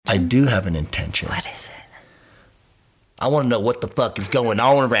I do have an intention. What is it? I want to know what the fuck is going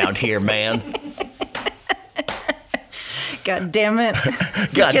on around here, man. God damn it.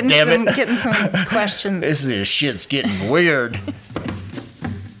 God damn it. Getting some questions. This shit's getting weird.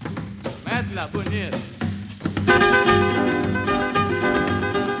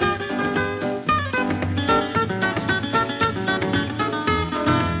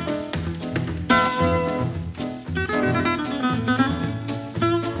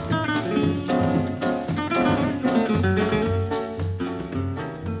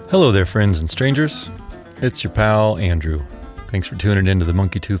 Hello there, friends and strangers. It's your pal, Andrew. Thanks for tuning in to the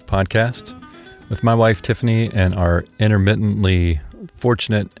Monkey Tooth Podcast with my wife, Tiffany, and our intermittently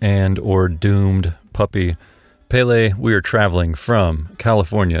fortunate and or doomed puppy, Pele. We are traveling from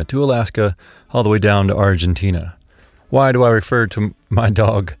California to Alaska, all the way down to Argentina. Why do I refer to my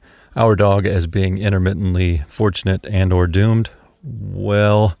dog, our dog, as being intermittently fortunate and or doomed?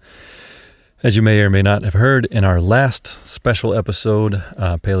 Well, as you may or may not have heard, in our last special episode,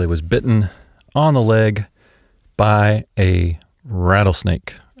 Pele was bitten on the leg by a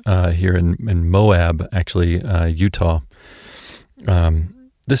rattlesnake here in Moab, actually, Utah.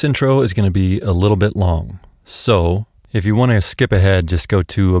 This intro is going to be a little bit long. So if you want to skip ahead, just go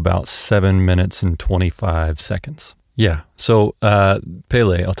to about 7 minutes and 25 seconds. Yeah, so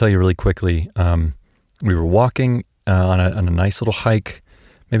Pele, I'll tell you really quickly. We were walking on a nice little hike,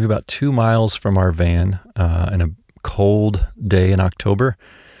 maybe about 2 miles from our van in a cold day in October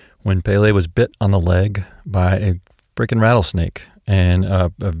when Pele was bit on the leg by a freaking rattlesnake, and a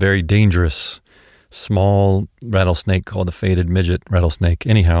very dangerous small rattlesnake called the faded midget rattlesnake.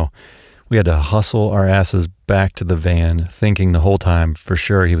 Anyhow, we had to hustle our asses back to the van thinking the whole time for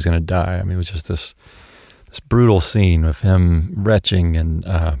sure he was going to die. I mean, it was just this brutal scene of him retching and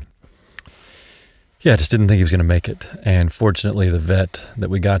I just didn't think he was going to make it. And fortunately, the vet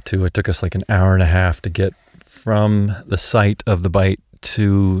that we got to, it took us like an hour and a half to get from the site of the bite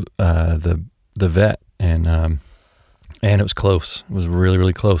to the vet. And it was close. It was really,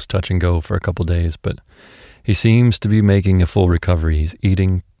 really close, touch and go for a couple days. But he seems to be making a full recovery. He's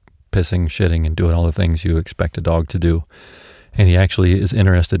eating, pissing, shitting, and doing all the things you expect a dog to do. And he actually is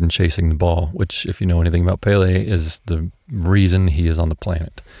interested in chasing the ball, which, if you know anything about Pele, is the reason he is on the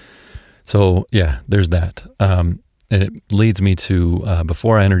planet. So, yeah, there's that. And it leads me to,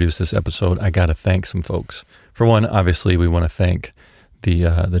 before I introduce this episode, I got to thank some folks. For one, obviously, we want to thank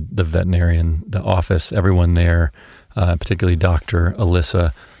the veterinarian, the office, everyone there, particularly Dr.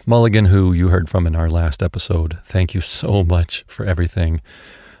 Alyssa Mulligan, who you heard from in our last episode. Thank you so much for everything.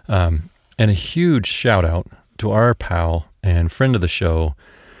 And a huge shout out to our pal and friend of the show,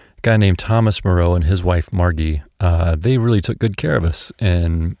 a guy named Thomas Moreau and his wife Margie. They really took good care of us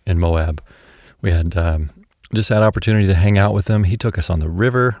in Moab. We had just had opportunity to hang out with him. He took us on the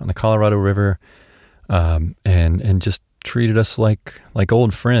river, on the Colorado River, and just treated us like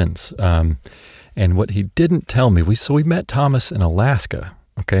old friends. And what he didn't tell me, we met Thomas in Alaska.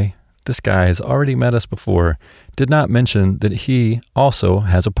 Okay, this guy has already met us before. Did not mention that he also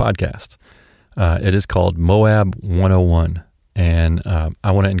has a podcast. It is called Moab 101, and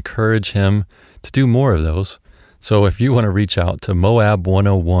I want to encourage him to do more of those. So if you want to reach out to Moab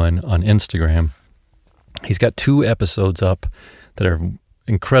 101 on Instagram, he's got 2 episodes up that are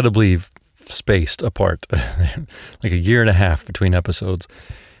incredibly spaced apart, like a year and a half between episodes.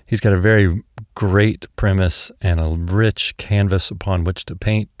 He's got a very great premise and a rich canvas upon which to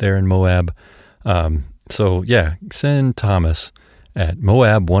paint there in Moab. So yeah, send Thomas at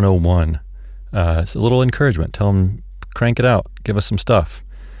Moab 101. It's a little encouragement. Tell him, crank it out. Give us some stuff.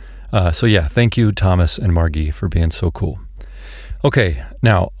 So yeah, thank you, Thomas and Margie, for being so cool. Okay,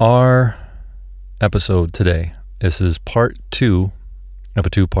 now our episode today. This is part 2 of a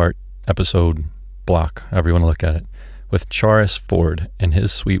 2-part episode block, however you want to look at it, with Charis Ford and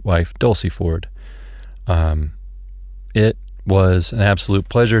his sweet wife, Dulcie Ford. It was an absolute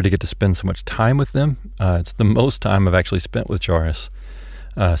pleasure to get to spend so much time with them. It's the most time I've actually spent with Charis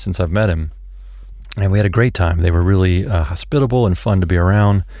since I've met him. And we had a great time. They were really hospitable and fun to be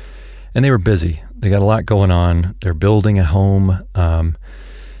around. And they were busy. They got a lot going on. They're building a home.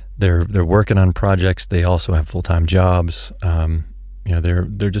 They're working on projects. They also have full-time jobs.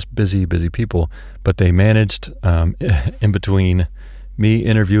 They're just busy people. But they managed, in between me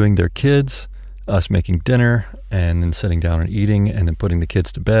interviewing their kids, us making dinner, and then sitting down and eating, and then putting the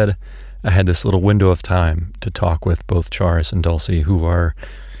kids to bed, I had this little window of time to talk with both Charis and Dulcie, who are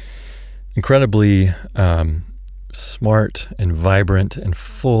incredibly smart and vibrant and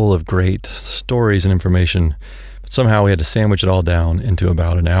full of great stories and information. But somehow we had to sandwich it all down into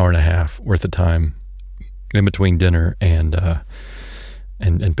about an hour and a half worth of time in between dinner and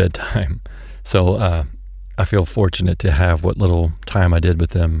and bedtime. So I feel fortunate to have what little time I did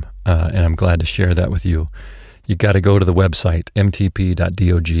with them, and I'm glad to share that with you. You got to go to the website,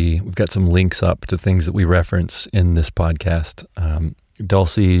 mtp.dog. We've got some links up to things that we reference in this podcast.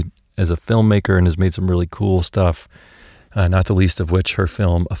 Dulcie is a filmmaker and has made some really cool stuff, not the least of which her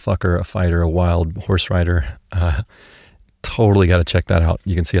film, A Fucker, a Fighter, a Wild Horse Rider. Totally got to check that out.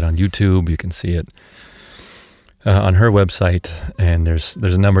 You can see it on YouTube. You can see it on her website, and there's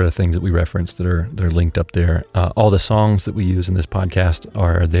a number of things that we reference that are linked up there. All the songs that we use in this podcast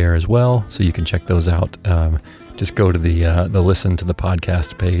are there as well, so you can check those out. Just go to the listen to the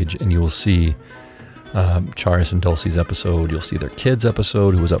podcast page, and you will see Charis and Dulcie's episode. You'll see their kids'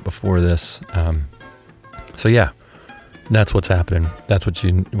 episode, who was up before this. So yeah, that's what's happening. That's what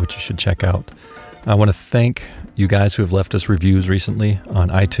you should check out. I want to thank you guys who have left us reviews recently on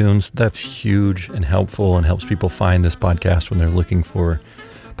iTunes. That's huge and helpful and helps people find this podcast when they're looking for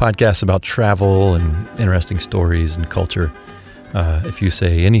podcasts about travel and interesting stories and culture. If you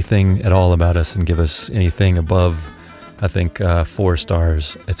say anything at all about us and give us anything above, I think, 4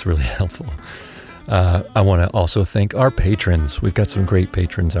 stars, it's really helpful. I want to also thank our patrons. We've got some great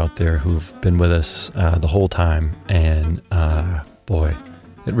patrons out there who've been with us the whole time. And boy,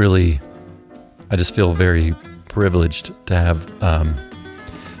 it really, I just feel very privileged to have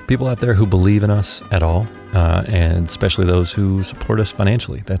people out there who believe in us at all, and especially those who support us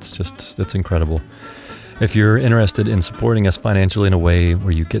financially. That's incredible. If you're interested in supporting us financially in a way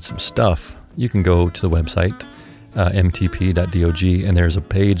where you get some stuff, you can go to the website, mtp.dog, and there's a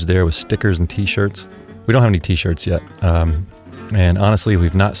page there with stickers and t-shirts. We don't have any t-shirts yet, and honestly,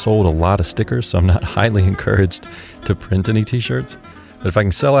 we've not sold a lot of stickers, so I'm not highly encouraged to print any t-shirts. But if I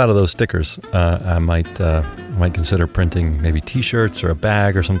can sell out of those stickers, I might consider printing maybe t-shirts or a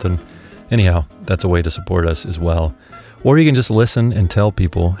bag or something. Anyhow, that's a way to support us as well. Or you can just listen and tell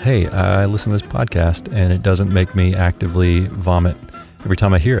people, hey, I listen to this podcast and it doesn't make me actively vomit every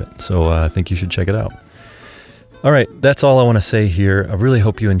time I hear it. So I think you should check it out. All right, that's all I want to say here. I really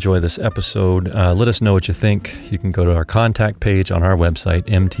hope you enjoy this episode. Let us know what you think. You can go to our contact page on our website,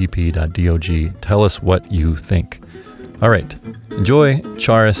 mtp.dog. Tell us what you think. All right, enjoy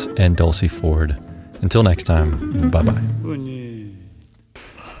Charis and Dulcie Ford. Until next time, bye-bye.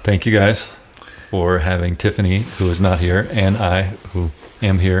 Thank you guys for having Tiffany, who is not here, and I, who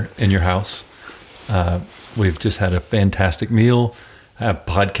am here in your house. We've just had a fantastic meal. I have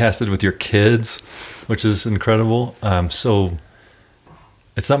podcasted with your kids, which is incredible. So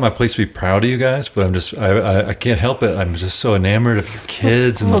it's not my place to be proud of you guys, but I can't help it. I'm just so enamored of your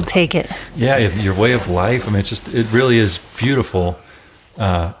kids. And we'll take it. Yeah, your way of life. I mean, it really is beautiful.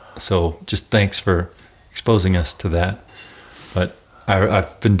 So just thanks for exposing us to that. But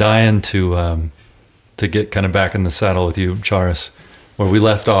I've been dying to get kind of back in the saddle with you, Charis, where we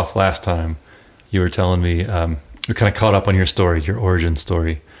left off last time. You were telling me, we kind of caught up on your story, your origin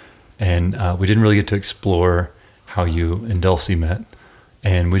story. And we didn't really get to explore how you and Dulcie met.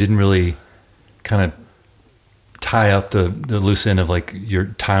 And we didn't really kind of tie up the loose end of like your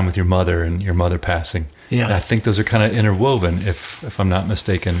time with your mother and your mother passing. Yeah. And I think those are kind of interwoven, if I'm not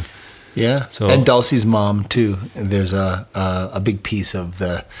mistaken. Yeah. So, and Dulcie's mom too. There's a big piece of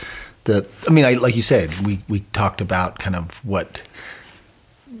the I mean, like you said, we talked about kind of what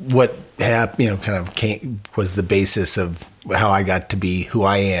happened, kind of was the basis of how I got to be who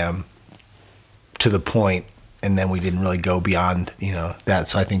I am to the point, and then we didn't really go beyond, that.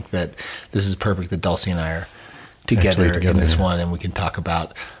 So I think that this is perfect that Dulcie and I are together in this one, and we can talk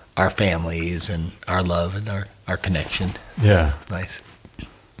about our families and our love and our connection. Yeah. It's nice.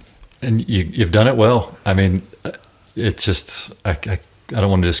 And you've done it well. I mean, it's just, I don't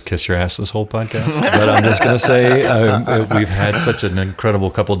want to just kiss your ass this whole podcast, but I'm just going to say we've had such an incredible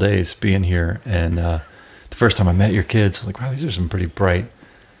couple days being here. And the first time I met your kids, I was like, wow, these are some pretty bright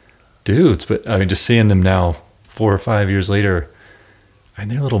dudes. But I mean, just seeing them now 4 or 5 years later, I mean,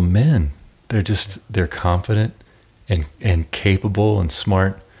 they're little men. They're confident and capable and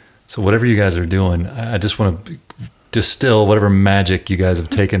smart. So whatever you guys are doing, I just want to distill whatever magic you guys have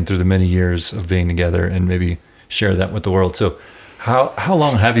taken through the many years of being together and maybe share that with the world. So how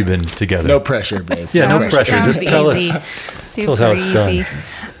long have you been together? No pressure, babe. Yeah, no pressure. Just tell us how it's done.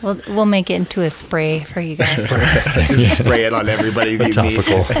 We'll make it into a spray for you guys. Spray it on everybody that you meet.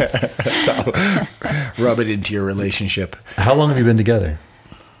 Topical. Rub it into your relationship. How long have you been together?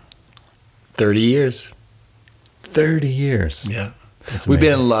 30 years. 30 years. Yeah. We've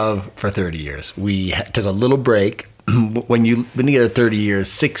been in love for 30 years. We took a little break. When you've been together 30 years,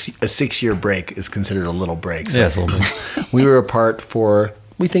 a 6-year break is considered a little break. So yeah, it's a little bit. We were apart for,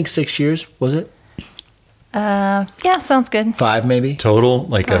 we think 6 years, was it? Yeah, sounds good. 5 maybe? Total,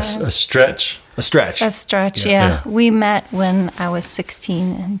 like a stretch. A stretch. A stretch, Yeah. yeah. Yeah. We met when I was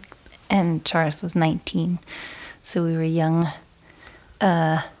 16 and Charles was 19. So we were young,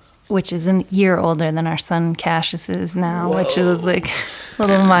 which is a year older than our son Cassius is now, which is like a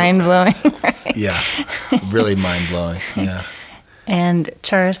little mind-blowing, right? Yeah. Really mind-blowing. Yeah. And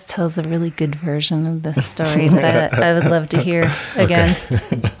Charles tells a really good version of this story that I would love to hear again.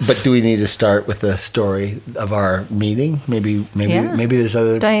 But do we need to start with the story of our meeting? Maybe Yeah. there's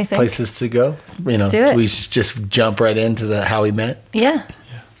other Don't you think? places to go. You know, Let's do it. we just jump right into the how we met. Yeah.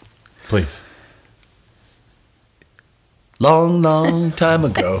 Please. Long, long time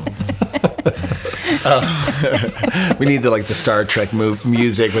ago. We need the Star Trek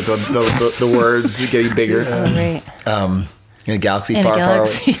music with the words getting bigger. Oh, right. In a galaxy In a far,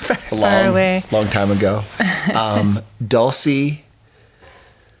 galaxy far, far away. Long time ago. Dulcie,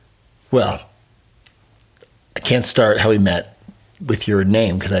 well, I can't start how we met with your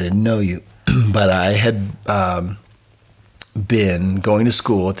name because I didn't know you. But I had been going to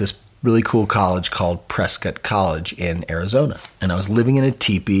school at this really cool college called Prescott College in Arizona. And I was living in a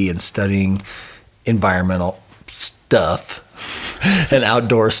teepee and studying environmental stuff and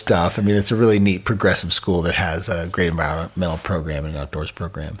outdoor stuff. I mean, it's a really neat progressive school that has a great environmental program and an outdoors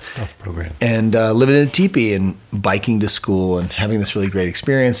program. Stuff program. And living in a teepee and biking to school and having this really great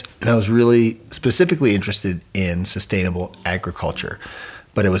experience. And I was really specifically interested in sustainable agriculture.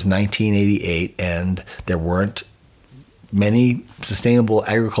 But it was 1988 and there weren't many sustainable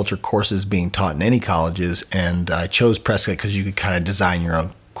agriculture courses being taught in any colleges. And I chose Prescott because you could kind of design your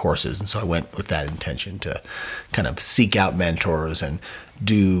own courses. And so I went with that intention to kind of seek out mentors and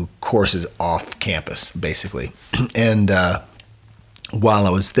do courses off campus, basically. And while I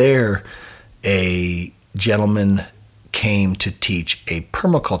was there, a gentleman came to teach a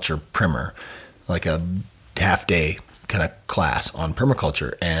permaculture primer, like a half-day kind of class on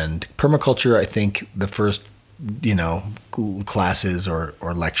permaculture. And permaculture, I think the first classes or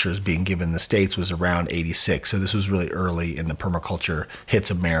lectures being given in the States was around 86. So this was really early in the permaculture hits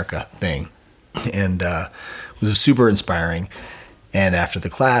America thing. And it was super inspiring. And after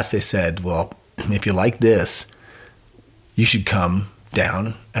the class, they said, well, if you like this, you should come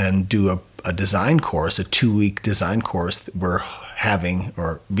down and do a design course, a 2-week design course that we're having,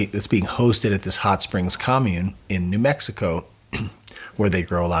 it's being hosted at this hot springs commune in New Mexico, where they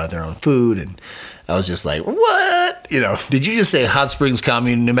grow a lot of their own food. And I was just like, what? Did you just say hot springs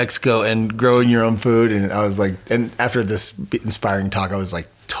commune in New Mexico and growing your own food? And I was like, and after this inspiring talk, I was like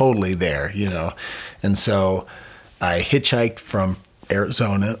totally there, And so I hitchhiked from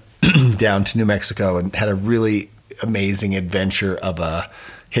Arizona down to New Mexico and had a really amazing adventure of a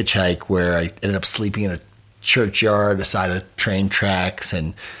hitchhike where I ended up sleeping in a churchyard beside of train tracks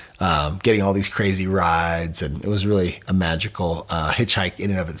and getting all these crazy rides. And it was really a magical hitchhike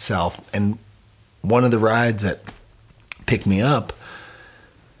in and of itself. And one of the rides that picked me up,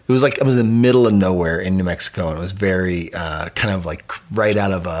 it was like I was in the middle of nowhere in New Mexico, and it was very kind of like right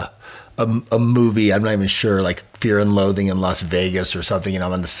out of a movie. I'm not even sure, like Fear and Loathing in Las Vegas or something.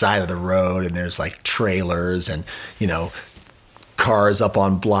 I'm on the side of the road, and there's like trailers and cars up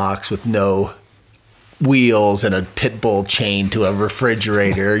on blocks with no wheels and a pit bull chained to a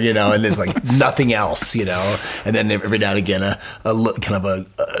refrigerator, and there's like nothing else, and then every now and again a kind of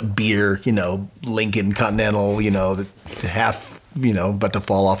a beer, Lincoln Continental, that half, about to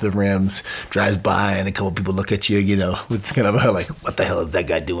fall off the rims, drives by, and a couple people look at you, it's kind of like, what the hell is that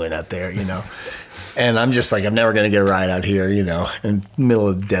guy doing out there, and I'm just like, I'm never going to get a ride out here, in the middle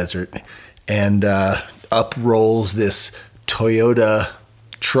of the desert. And up rolls this Toyota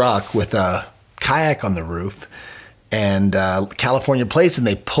truck with a kayak on the roof and California plates, and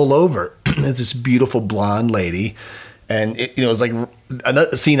they pull over. It's this beautiful blonde lady, and it was like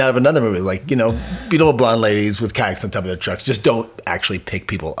a scene out of another movie. Like, beautiful blonde ladies with kayaks on top of their trucks just don't actually pick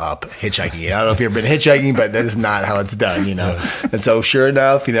people up hitchhiking. I don't know if you've ever been hitchhiking, but that is not how it's done, And so sure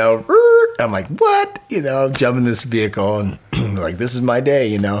enough, I'm like, what? I'm jumping this vehicle and like, this is my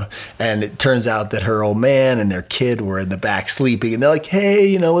day, And it turns out that her old man and their kid were in the back sleeping, and they're like,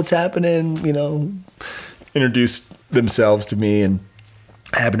 hey, what's happening? Introduced themselves to me, and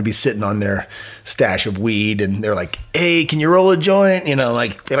I happened to be sitting on their stash of weed, and they're like, hey, can you roll a joint? They're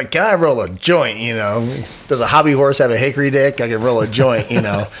like, can I roll a joint? Does a hobby horse have a hickory dick? I can roll a joint,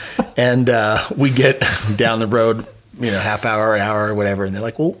 And we get down the road, half hour, an hour, or whatever. And they're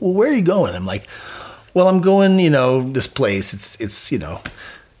like, well, where are you going? I'm like, well, I'm going, this place. It's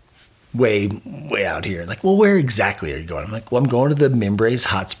way out here. Like, well, where exactly are you going? I'm like, well, I'm going to the Mimbres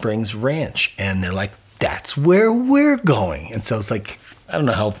Hot Springs Ranch. And they're like, that's where we're going. And so it's like, I don't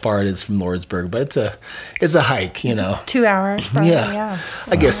know how far it is from Lordsburg, but it's a hike, 2 hours, probably, yeah.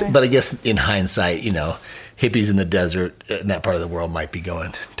 I guess in hindsight, hippies in the desert in that part of the world might be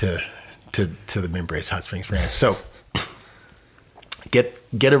going to the Mimbres Hot Springs Ranch. So get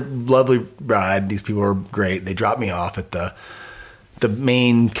a lovely ride. These people are great. They drop me off at the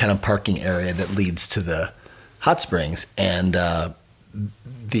main kind of parking area that leads to the hot springs, and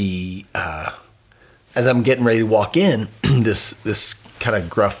as I'm getting ready to walk in, this kind of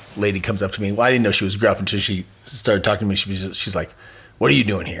gruff lady comes up to me. Well, I didn't know she was gruff until she started talking to me. She's like, "What are you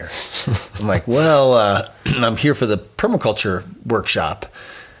doing here?" I'm like, "Well, I'm here for the permaculture workshop."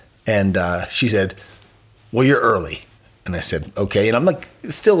 And she said, "Well, you're early." And I said, "Okay." And I'm like,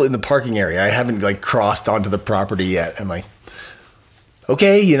 still in the parking area. I haven't like crossed onto the property yet. I'm like,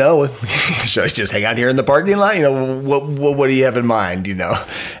 "Okay, should I just hang out here in the parking lot? What do you have in mind,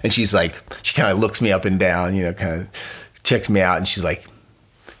 And she's like, she kind of looks me up and down, kind of checks me out. And she's like,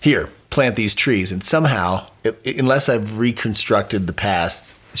 "Here, plant these trees." And somehow, unless I've reconstructed the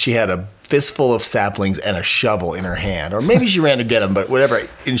past, she had a fistful of saplings and a shovel in her hand. Or maybe she ran to get them, but whatever.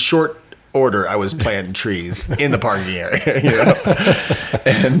 In short order, I was planting trees in the parking area,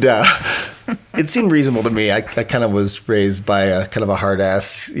 And it seemed reasonable to me. I kind of was raised by a kind of a hard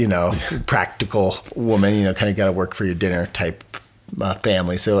ass, practical woman, kind of got to work for your dinner type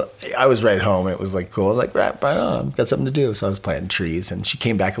family. So I was right at home. It was like cool. I was like, right on, got something to do. So I was planting trees, and she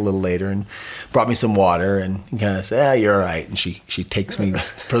came back a little later and brought me some water and kind of said, "You're all right." And she takes me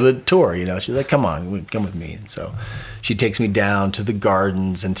for the tour, She's like, "Come on, come with me." And so she takes me down to the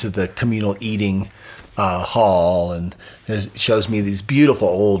gardens and to the communal eating hall, and shows me these beautiful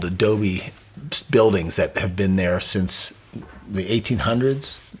old adobe buildings that have been there since the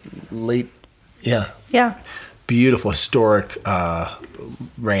 1800s, Yeah. Beautiful historic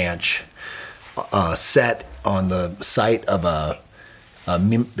ranch set on the site of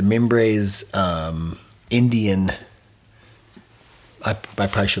the Mimbres Indian. I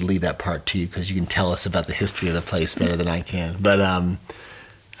probably should leave that part to you because you can tell us about the history of the place better than I can. But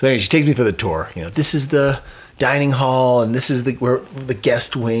so anyway, she takes me for the tour. This is the dining hall, and this is the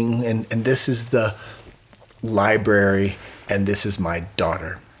guest wing, and this is the library, and this is my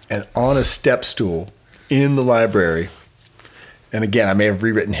daughter. And on a step stool in the library, and again, I may have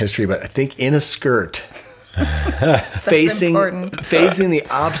rewritten history, but I think in a skirt, facing the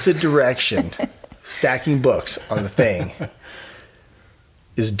opposite direction, stacking books on the thing,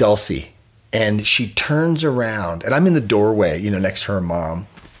 is Dulcie. And she turns around, and I'm in the doorway, next to her mom,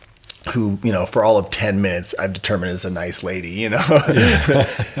 who, for all of 10 minutes, I've determined is a nice lady,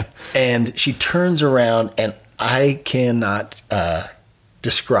 And she turns around, and I cannot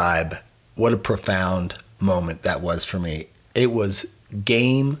describe what a profound moment that was for me. It was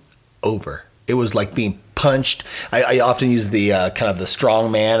game over. It was like being punched. I often use the kind of the strong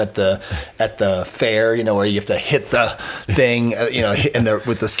man at the fair, where you have to hit the thing, and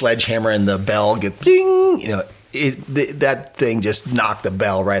with the sledgehammer and the bell get ding, that thing just knocked the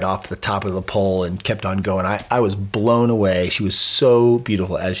bell right off the top of the pole and kept on going. I was blown away. She was so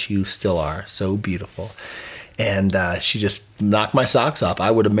beautiful, as you still are, so beautiful. And she just knocked my socks off. I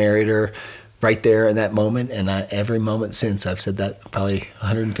would have married her right there in that moment, and every moment since. I've said that probably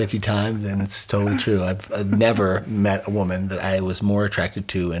 150 times, and it's totally true. I've never met a woman that I was more attracted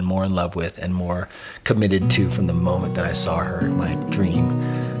to and more in love with and more committed to from the moment that I saw her, my dream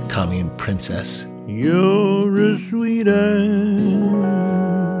commune princess. You're as sweet as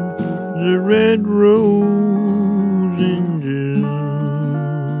the red rose in June.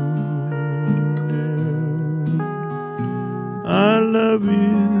 I love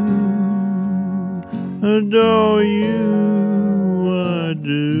you, adore you, I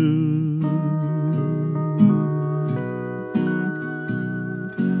do.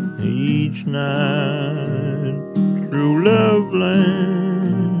 Each night through love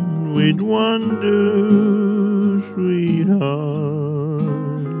land we'd wander, sweetheart,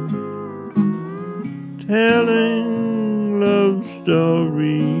 telling love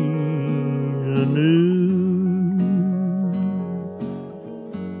stories anew.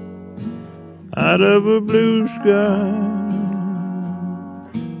 Out of a blue sky,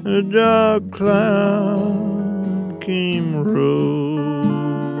 a dark cloud came rolling,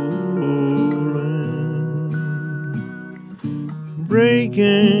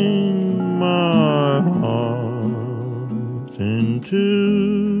 breaking my heart in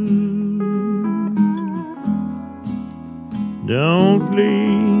two. Don't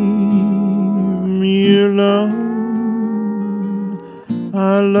leave me alone,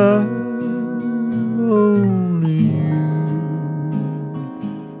 I love only you.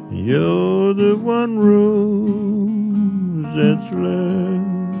 You're the one rose that's left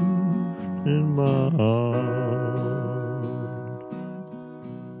in my heart.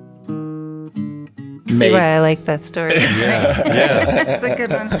 See why I like that story. Yeah. It's a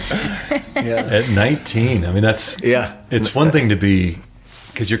good one. At 19, I mean, that's, Yeah. it's one thing to be,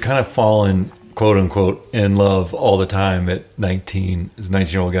 because you're kind of falling, quote unquote, in love all the time at 19 as a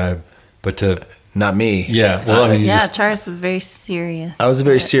 19-year-old guy, but to, Not me. yeah, well, I mean, you Yeah, just, Charis was very serious. I was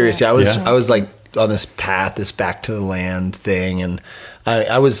very serious. Yeah, Yeah. I was like on this path, this back to the land thing, and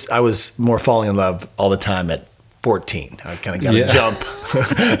I was more falling in love all the time at 14. I kind of got Yeah. to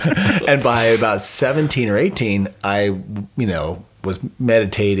jump, and by about 17 or 18, I was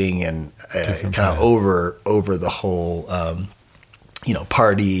meditating and kind of over the whole.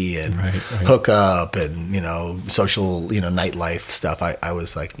 Party and Right. hook up and, social, nightlife stuff. I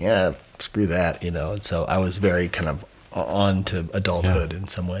was like, yeah, screw that, and so I was very kind of on to adulthood in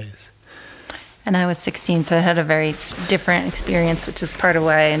some ways. And I was 16, so I had a very different experience, which is part of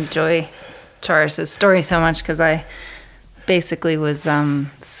why I enjoy Charis's story so much, because I basically was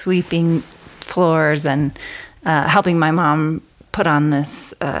sweeping floors and helping my mom put on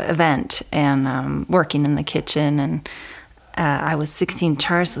this event and working in the kitchen. And I was 16.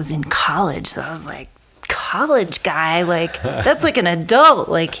 Charis was in college, so I was like, college guy, like that's like an adult,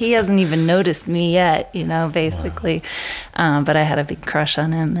 like he hasn't even noticed me yet, basically. But I had a big crush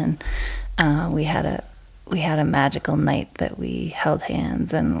on him, and we had a magical night that we held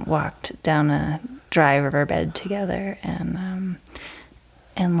hands and walked down a dry riverbed together, and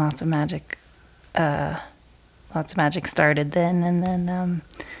lots of magic started then,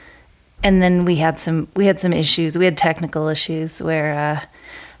 and then we had some issues. We had technical issues where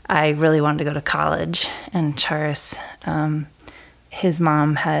I really wanted to go to college, and Charis, his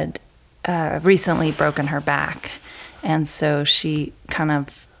mom had recently broken her back, and so she kind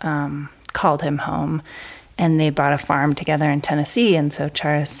of called him home, and they bought a farm together in Tennessee. And so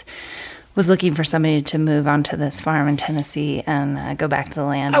Charis was looking for somebody to move onto this farm in Tennessee and go back to the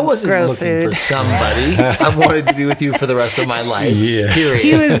land. I and wasn't grow looking food. for somebody. I wanted to be with you for the rest of my life. Yeah. Period.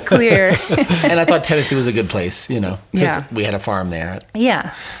 He was clear. And I thought Tennessee was a good place, since Yeah. we had a farm there.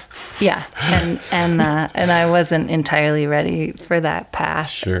 Yeah, and I wasn't entirely ready for that path.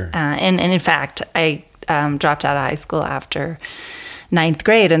 Sure. And in fact, I dropped out of high school after 9th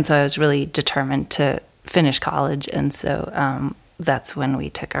grade, and so I was really determined to finish college. And so that's when we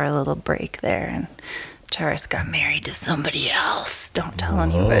took our little break there, and Charis got married to somebody else. Don't tell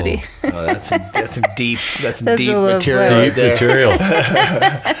anybody. Oh, that's some deep That's a deep little material bit. right Deep there. material.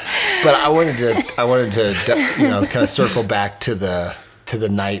 But I wanted to kind of circle back to the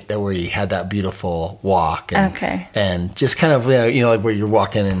night that where you had that beautiful walk. And, Okay. And just kind of like where you're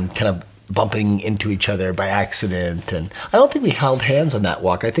walking and kind of bumping into each other by accident. And I don't think we held hands on that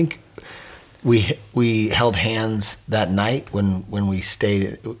walk. I think we held hands that night when we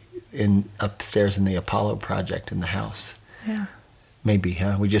stayed upstairs in the Apollo project in the house. Yeah. Maybe,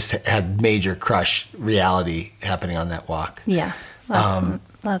 huh? We just had major crush reality happening on that walk. Yeah.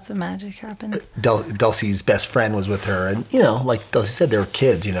 Lots of magic happened. Dulcie's best friend was with her, and like Dulcie said, they were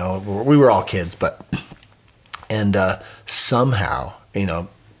kids. We were all kids, and somehow,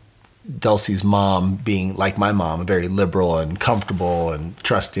 Dulcie's mom, being like my mom, very liberal and comfortable and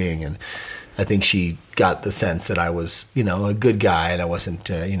trusting, and I think she got the sense that I was, a good guy and I wasn't,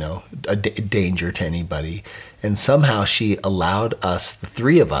 a danger to anybody, and somehow she allowed us, the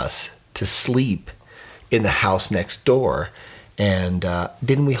three of us, to sleep in the house next door. And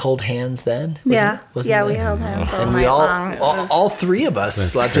didn't we hold hands then? We that- held hands all and night we long. It was- all three of us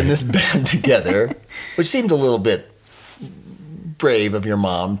slept in this bed together, which seemed a little bit brave of your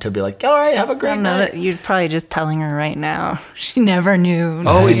mom to be like, all right, have a I great don't know night. that you're probably just telling her right now. She never knew.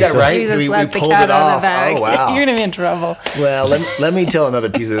 Oh, is that right? We just let the pulled cat it out of off. the bag. Oh, wow. You're gonna be in trouble. Well, let me tell another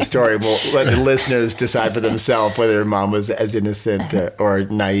piece of the story. We'll let the listeners decide for themselves whether her mom was as innocent or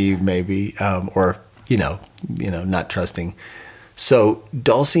naive, maybe, or not trusting. So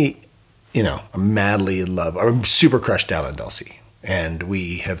Dulcie, I'm madly in love. I'm super crushed out on Dulcie, and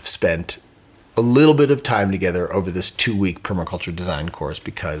we have spent a little bit of time together over this 2-week permaculture design course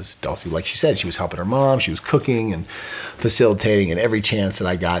because Dulcie, like she said, she was helping her mom, she was cooking and facilitating, and every chance that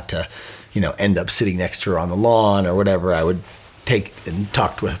I got to, end up sitting next to her on the lawn or whatever, I would take and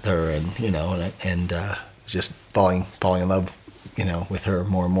talked with her, and and just falling in love, with her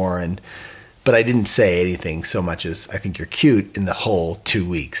more and more. But I didn't say anything so much as, I think you're cute, in the whole 2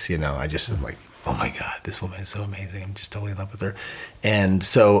 weeks. I just was like, oh my God, this woman is so amazing. I'm just totally in love with her. And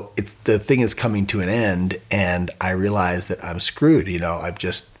so the thing is coming to an end, and I realize that I'm screwed. I've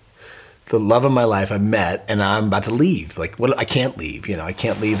just, the love of my life I've met, and I'm about to leave. Like, I can't leave. I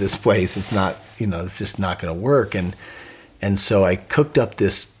can't leave this place. It's not, it's just not going to work. And so I cooked up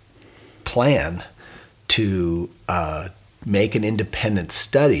this plan to make an independent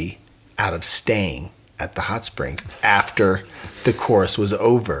study out of staying at the hot springs after the course was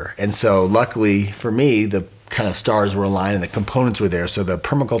over. And so luckily for me, the kind of stars were aligned and the components were there. So the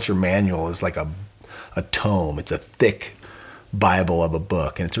permaculture manual is like a tome. It's a thick Bible of a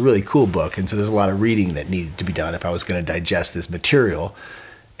book, and it's a really cool book. And so there's a lot of reading that needed to be done if I was going to digest this material.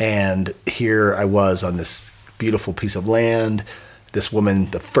 And here I was on this beautiful piece of land. This woman,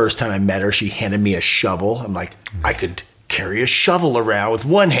 the first time I met her, she handed me a shovel. I'm like, I could carry a shovel around with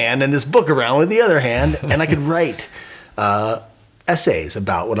one hand and this book around with the other hand, and I could write essays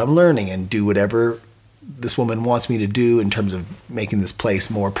about what I'm learning and do whatever this woman wants me to do in terms of making this place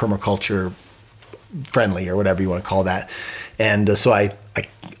more permaculture friendly or whatever you want to call that. And so I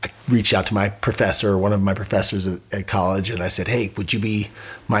reached out to my professor, one of my professors at college, and I said, hey, would you be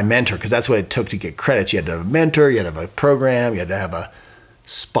my mentor? Because that's what it took to get credits. You had to have a mentor, you had to have a program, you had to have a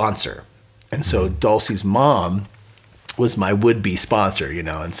sponsor. And so Dulcie's mom was my would-be sponsor, you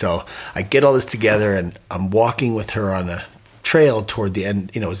know. And so I get all this together, and I'm walking with her on a trail toward the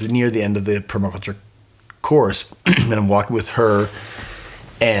end, you know, it was near the end of the permaculture course, and I'm walking with her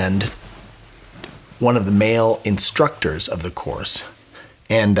and one of the male instructors of the course.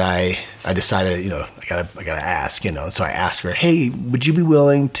 And I decided, you know, I gotta ask, you know. So I asked her, hey, would you be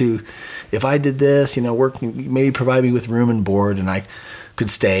willing to, if I did this, you know, maybe provide me with room and board, and I could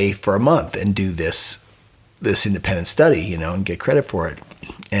stay for a month and do this independent study, you know, and get credit for it.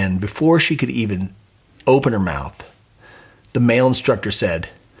 And before she could even open her mouth, the male instructor said,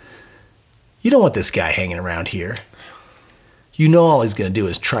 you don't want this guy hanging around here. You know all he's going to do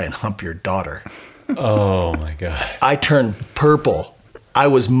is try and hump your daughter. Oh, my God. I turned purple. I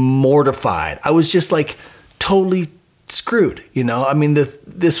was mortified. I was just like totally screwed, you know? I mean,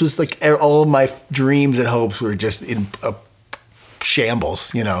 this was like all of my dreams and hopes were just in a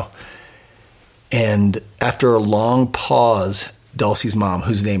shambles, you know? And after a long pause, Dulcie's mom,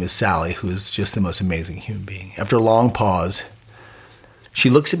 whose name is Sally, who is just the most amazing human being, after a long pause, she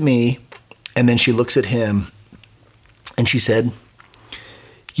looks at me and then she looks at him and she said,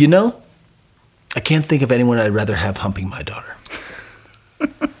 you know, I can't think of anyone I'd rather have humping my daughter.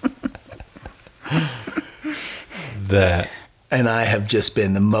 And I have just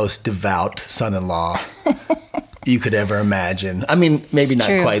been the most devout son-in-law you could ever imagine. I mean, maybe not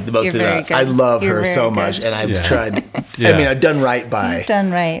true. quite the most You're very devout. good. I love You're her very so good. much, and I've Yeah. tried. Yeah. I mean, I've done right by You've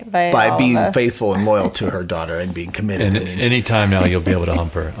done right by all being of us. faithful and loyal to her daughter and being committed. And I mean, any time now, you'll be able to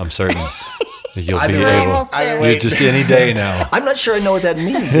hump her. I'm certain. You'll I've be been able. almost there. wait. You just any day now. I'm not sure I know what that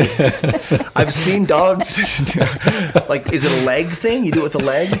means. I've seen dogs. Like, is it a leg thing? You do it with a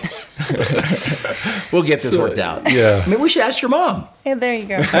leg? We'll get this worked out. Yeah. Maybe we should ask your mom. Hey, there you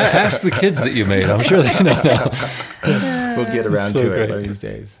go. Ask the kids that you made. I'm sure they know now. We'll get around So to it great. one of these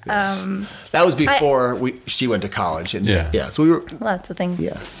days. Yes. That was before she went to college. And Yeah. So we were. Lots of things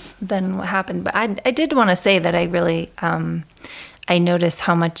Yeah. then what happened. But I did want to say that I really, I noticed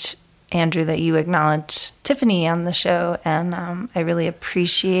how much, Andrew, that you acknowledge Tiffany on the show. And I really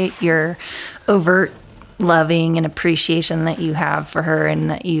appreciate your overt loving and appreciation that you have for her,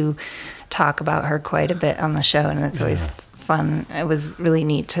 and that you talk about her quite a bit on the show. And it's always fun. It was really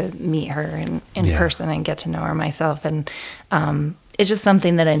neat to meet her in Yeah. person and get to know her myself. And it's just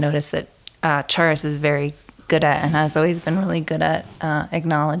something that I noticed that Charis is very good at, and has always been really good at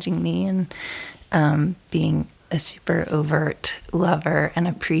acknowledging me and being a super overt lover and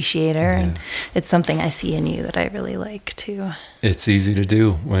appreciator. And it's something I see in you that I really like too. It's easy to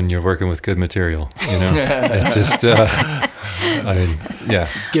do when you're working with good material. You know, it's just. I mean, yeah.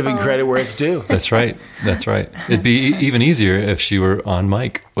 Giving credit where it's due. That's right. That's right. It'd be even easier if she were on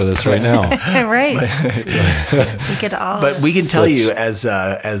mic with us right now. Right. We could all. But we can tell you,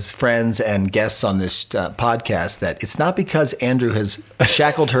 as friends and guests on this podcast, that it's not because Andrew has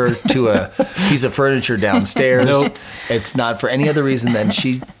shackled her to a piece of furniture downstairs. Nope. It's not for any other reason than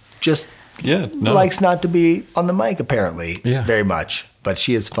she just likes not to be on the mic, apparently, very much. But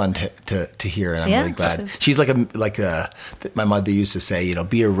she is fun to hear, and I'm really glad. She's like my mother used to say, you know,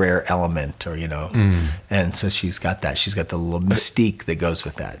 be a rare element, or, you know, and so she's got that. She's got the little mystique that goes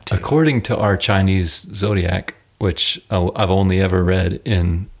with that too. According to our Chinese zodiac, which I've only ever read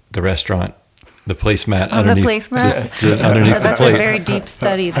in the restaurant, the placemat underneath the placemat. underneath So the that's plate. a very deep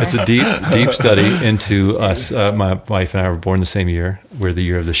study. There. It's a deep study into us. My wife and I were born the same year. We're the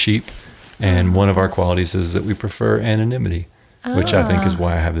year of the sheep, and one of our qualities is that we prefer anonymity, which I think is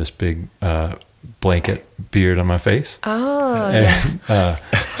why I have this big blanket beard on my face. Oh, And,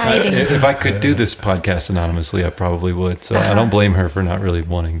 hiding. if I could do this podcast anonymously, I probably would. So I don't blame her for not really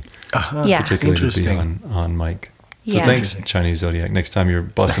wanting Yeah. particularly to be Interesting. on mic. So Yeah. thanks, Chinese Zodiac. Next time you're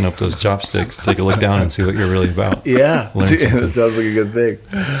busting up those chopsticks, take a look down and see what you're really about. Yeah, Learn that something. sounds like a good thing.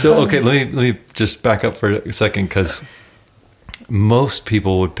 So, okay, let me just back up for a second, because most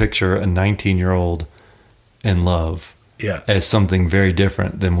people would picture a 19-year-old in love Yeah. as something very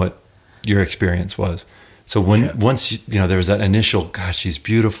different than what your experience was. So once there was that initial, gosh, she's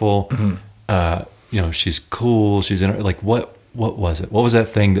beautiful, she's cool, she's like, what was it? What was that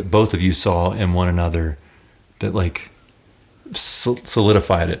thing that both of you saw in one another that like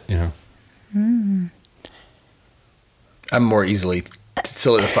solidified it? I'm more easily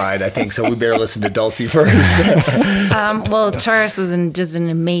solidified, I think. So we better listen to Dulcie first. Well, Charis was just an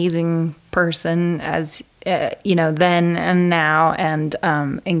amazing person, as then and now, and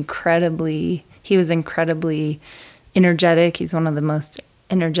he was incredibly energetic. He's one of the most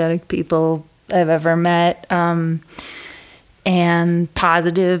energetic people I've ever met, and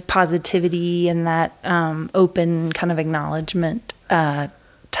positivity, and that open kind of acknowledgement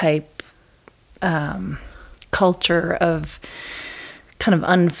type culture of kind of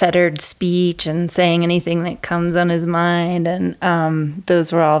unfettered speech and saying anything that comes on his mind. And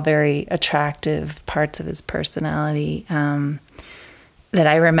those were all very attractive parts of his personality that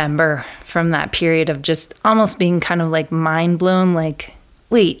I remember from that period of just almost being kind of like mind blown, like,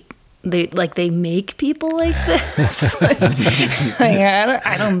 wait, they make people like this?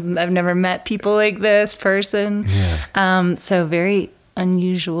 I've never met people like this person. Yeah. So very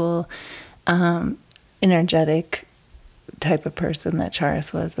unusual, energetic type of person that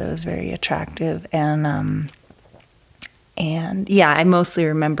Charis was. That was very attractive, and yeah, I mostly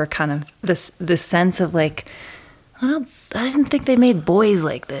remember kind of this sense of like, I didn't think they made boys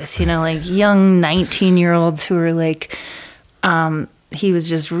like this, like young 19-year-olds who were like, he was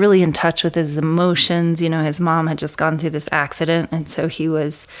just really in touch with his emotions. His mom had just gone through this accident, and so he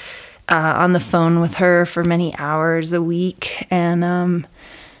was on the phone with her for many hours a week, and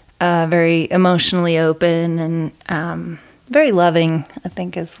very emotionally open and very loving. I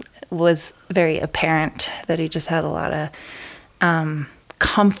think was very apparent that he just had a lot of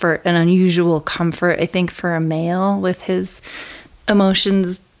comfort, and unusual comfort, I think, for a male, with his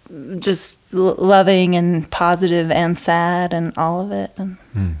emotions just loving and positive and sad and all of it. And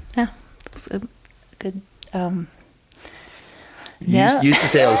yeah, it's a good. You used to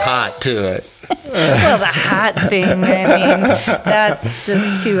say I was hot too. Well, the hot thing, I mean, that's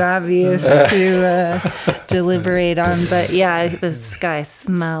just too obvious to deliberate on. But yeah, this guy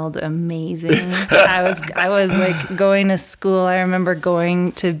smelled amazing. I was like going to school. I remember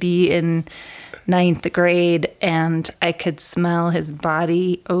going to be in 9th grade, and I could smell his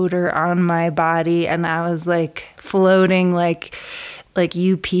body odor on my body, and I was like floating like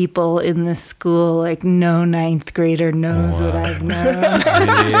you people in this school, like no 9th grader knows what I've known.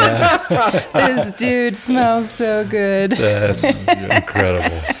 This dude smells so good. That's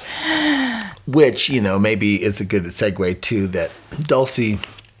incredible. Which, maybe is a good segue to that. Dulcie,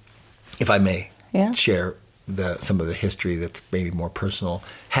 if I may share some of the history that's maybe more personal,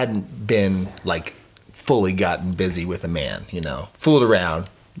 hadn't been like fully gotten busy with a man, fooled around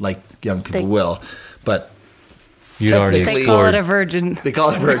like young people will, but You'd already They explored. call it a virgin. they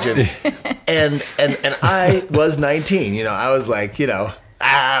call it virgin. and I was 19, I was like, virgin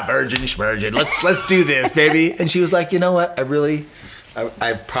schmirgin, let's do this, baby. And she was like, you know what,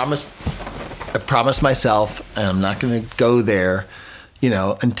 I promised myself, and I'm not going to go there,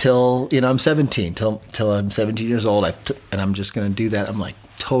 until I'm 17, till I'm 17 years old, and I'm just going to do that. I'm like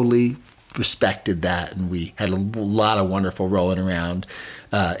totally respected that, and we had a lot of wonderful rolling around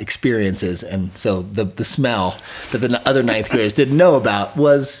experiences. And so the smell that the other 9th graders didn't know about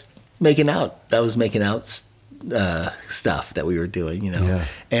was making out. That was making out stuff that we were doing, Yeah.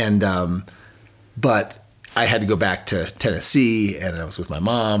 And but I had to go back to Tennessee, and I was with my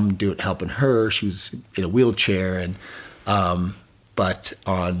mom helping her. She was in a wheelchair, and but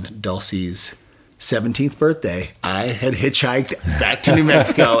on Dulcie's 17th birthday, I had hitchhiked back to New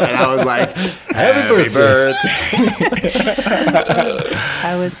Mexico, and I was like, happy birthday.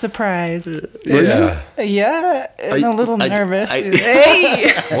 I was surprised. Yeah. Yeah, and a little nervous. I-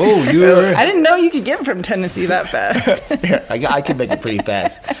 Hey, Oh, you were. I didn't know you could get from Tennessee that fast. I could make it pretty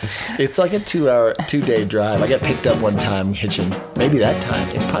fast. It's like a 2-day drive. I got picked up one time hitching. Maybe that time.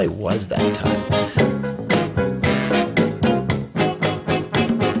 It probably was that time.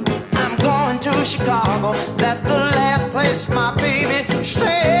 I'm going to Chicago. That's the last place my baby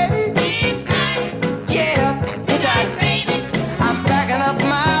stay. Yeah, hitchhike. I'm packing up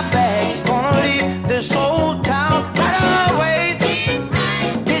my bags, gonna leave this old town right away.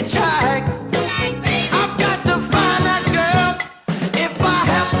 Hitchhike. I've got to find that girl. If I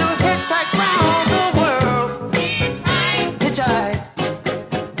have to hitchhike round the world,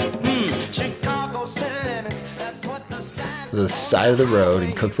 side of the road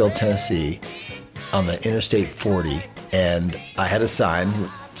in Cookeville, Tennessee, on the Interstate 40, and I had a sign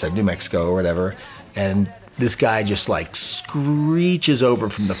that said New Mexico or whatever, and this guy just like screeches over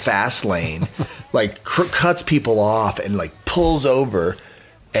from the fast lane, like cuts people off and like pulls over,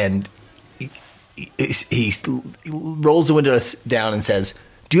 and he rolls the window down and says,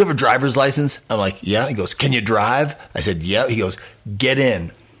 "Do you have a driver's license?" I'm like, "Yeah." He goes, "Can you drive?" I said, "Yeah." He goes, "Get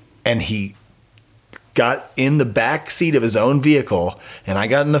in." And he got in the back seat of his own vehicle, and I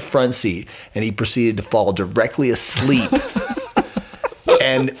got in the front seat, and he proceeded to fall directly asleep.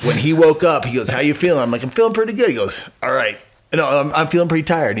 And when he woke up, he goes, "How you feeling?" I'm like, "I'm feeling pretty good." He goes, "All right." "No, I'm feeling pretty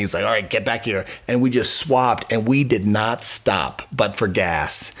tired." And he's like, "All right, get back here." And we just swapped, and we did not stop but for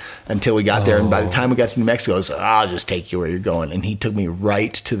gas until we got there. And by the time we got to New Mexico, I was like, "I'll just take you where you're going." And he took me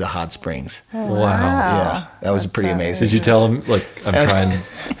right to the hot springs. Wow. Yeah, that was pretty amazing. Did you tell him, like,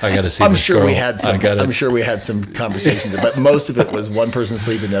 I got to see I'm this sure girl. we had some. I'm sure we had some conversations, but most of it was one person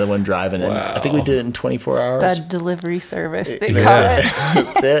sleeping, the other one driving. And I think we did it in 24 hours. That delivery service, they call Yeah. it.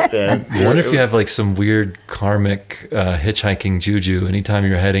 That's it, man. I wonder if you have like some weird karmic hitchhiking juju. Anytime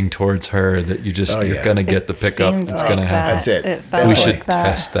you're heading towards her, that you're yeah. gonna get the pickup. Seemed It's gonna like happen. That's it. It felt We like should that.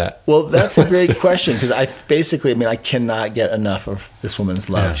 test that. Well, that's a great question because I cannot get enough of this woman's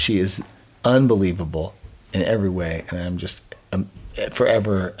love. Yeah. She is unbelievable in every way, and I'm just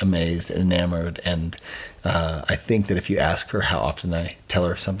forever amazed and enamored. And I think that if you ask her how often I tell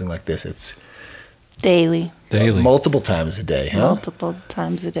her something like this, it's Daily, multiple times a day. Huh? multiple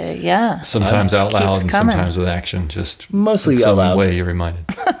times a day. Yeah. Sometimes out loud keeps and coming. sometimes with action. Just Mostly in out some loud. way you're reminded.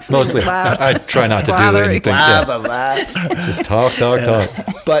 Mostly. loud. I try not to do Blathering. anything. Blah, Yeah. blah, blah. Just talk.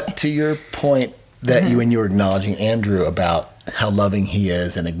 But to your point that when you were acknowledging Andrew about how loving he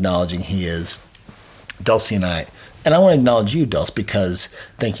is and acknowledging he is, Dulcie and I want to acknowledge you, Dulce, because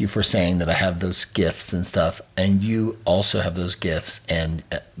thank you for saying that I have those gifts and stuff, and you also have those gifts and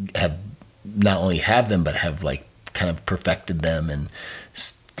have not only have them but have like kind of perfected them, and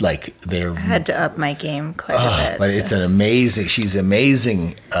like they're I had to up my game quite a bit. but it's an amazing. She's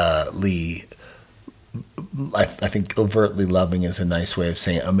amazingly. I think overtly loving is a nice way of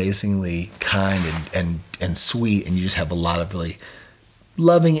saying it. Amazingly kind and sweet, and you just have a lot of really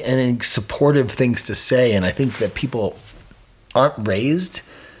loving and supportive things to say. And I think that people aren't raised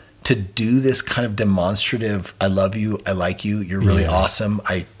to do this kind of demonstrative, "I love you, I like you, you're really awesome,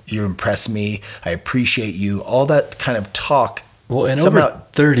 you impress me, I appreciate you," all that kind of talk. Well, in somehow, over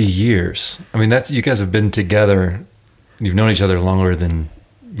 30 years, I mean, you guys have been together. You've known each other longer than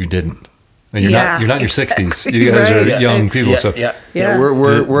you didn't. And you're not in your 60s. You guys are young people. So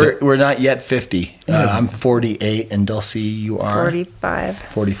we're not yet 50. I'm 48, and Dulcie, you are 45.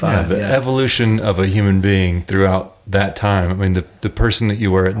 45. the evolution of a human being throughout that time. I mean, the person that you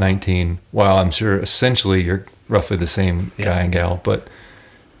were at 19, while I'm sure essentially you're roughly the same guy and gal, but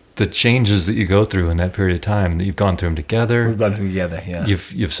the changes that you go through in that period of time, that you've gone through them together. We've gone through together. Yeah.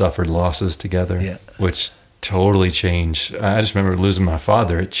 You've suffered losses together, which totally changed. I just remember losing my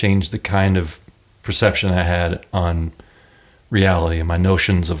father. It changed the kind of perception I had on reality and my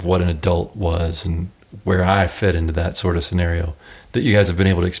notions of what an adult was and where I fit into that sort of scenario. That you guys have been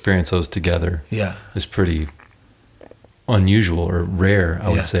able to experience those together is pretty unusual or rare, I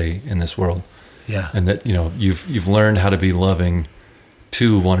would say, in this world. Yeah. And that, you've learned how to be loving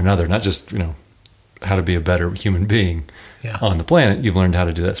to one another, not just, how to be a better human being on the planet. You've learned how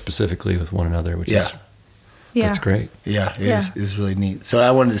to do that specifically with one another, which is that's great. Yeah, it is really neat. So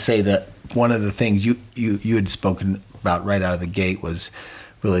I wanted to say that one of the things you had spoken about right out of the gate was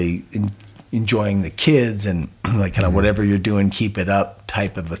really enjoying the kids and like kind of whatever you're doing, keep it up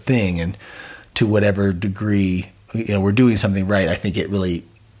type of a thing. And to whatever degree, we're doing something right, I think it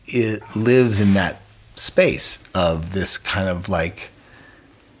lives in that space of this kind of like,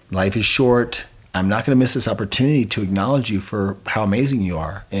 life is short. I'm not going to miss this opportunity to acknowledge you for how amazing you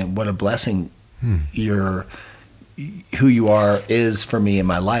are and what a blessing who you are is for me in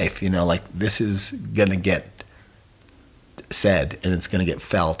my life. Like this is going to get said and it's going to get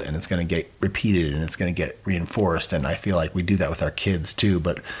felt and it's going to get repeated and it's going to get reinforced. And I feel like we do that with our kids too.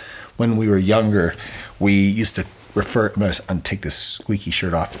 But when we were younger, we used to refer, I'm going to take this squeaky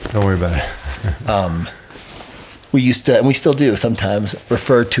shirt off. Don't worry about it. We used to, and we still do sometimes,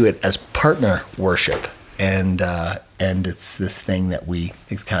 refer to it as partner worship. And it's this thing that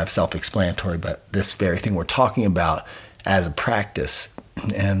it's kind of self-explanatory, but this very thing we're talking about as a practice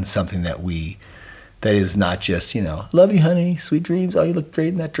and something that is not just, love you, honey, sweet dreams, oh, you look great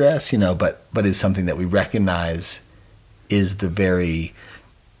in that dress, but is something that we recognize is the very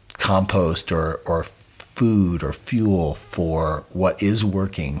compost or food or fuel for what is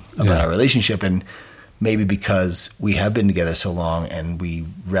working about our relationship. And maybe because we have been together so long and we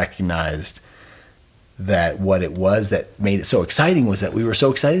recognized that what it was that made it so exciting was that we were so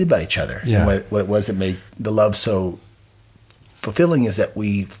excited about each other. Yeah. And what it was that made the love so fulfilling is that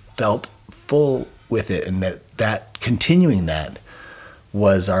we felt full with it, and that continuing that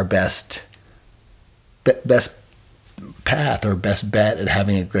was our best path or best bet at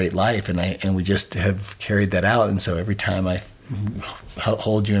having a great life, and we just have carried that out. And so every time I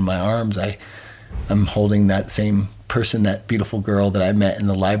hold you in my arms, I'm holding that same person, that beautiful girl that I met in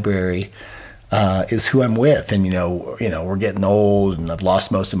the library, is who I'm with. And we're getting old, and I've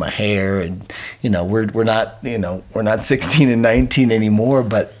lost most of my hair, and we're not 16 and 19 anymore,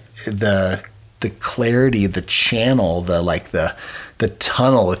 but the clarity, the channel, the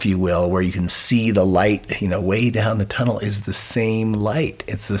tunnel, if you will, where you can see the light, way down the tunnel, is the same light.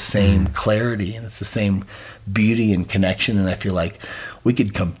 It's the same clarity, and it's the same beauty and connection. And I feel like we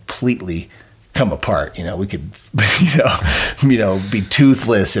could completely come apart. We could, be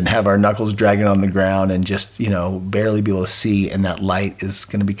toothless and have our knuckles dragging on the ground and just, barely be able to see. And that light is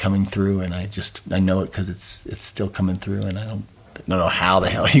going to be coming through. And I know it because it's still coming through. And I don't know how the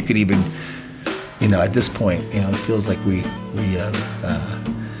hell you could even, at this point, it feels like we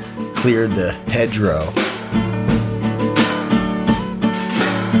cleared the hedgerow.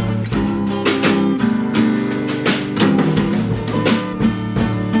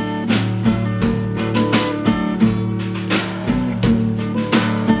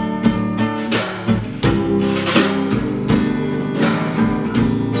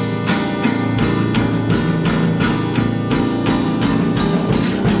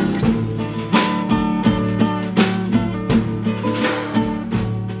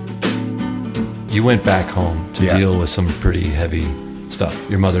 You went back home to deal with some pretty heavy stuff.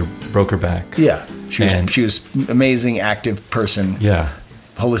 Your mother broke her back. Yeah. She was amazing, active person. Yeah.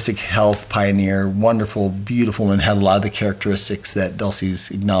 Holistic health pioneer, wonderful, beautiful, and had a lot of the characteristics that Dulcie's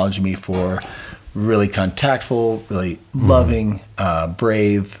acknowledged me for. Really contactful, really loving,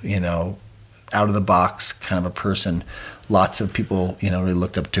 brave, out of the box kind of a person. Lots of people, really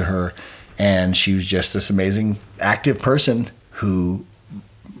looked up to her. And she was just this amazing, active person who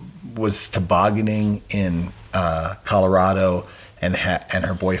was tobogganing in Colorado, and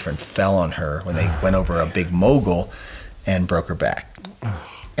her boyfriend fell on her when they went over a big mogul and broke her back.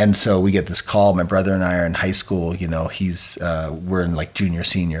 And so we get this call. My brother and I are in high school. We're in like junior,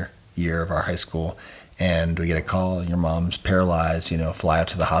 senior year of our high school, and we get a call. Your mom's paralyzed. Fly out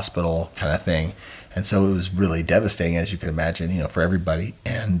to the hospital, kind of thing. And so it was really devastating, as you can imagine. For everybody.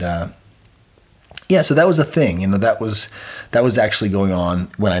 And so that was a thing. That was actually going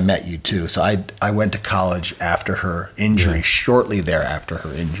on when I met you too. So I went to college after her injury, shortly thereafter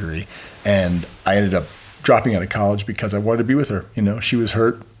her injury, and I ended up dropping out of college because I wanted to be with her. She was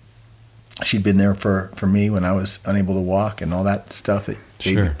hurt. She'd been there for me when I was unable to walk and all that stuff,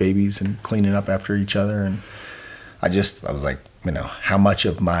 babies and cleaning up after each other. And I was like, how much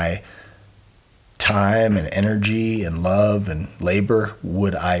of my time and energy and love and labor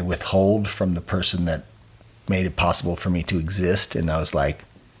would I withhold from the person that made it possible for me to exist? And I was like,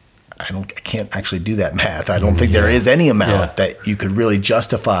 I can't actually do that math. I don't think there is any amount that you could really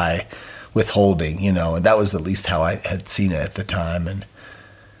justify withholding, and that was at least how I had seen it at the time. And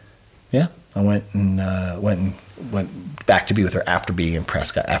I went back to be with her after being in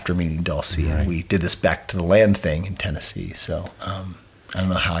Prescott, after meeting Dulcie, and we did this back to the land thing in Tennessee. So I don't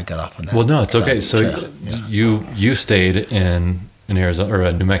know how I got off on that. Well, no, it's okay. So you stayed in Arizona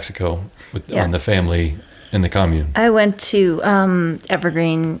or New Mexico on the family in the commune. I went to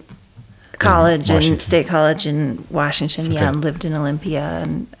Evergreen College and State College in Washington. Okay. And lived in Olympia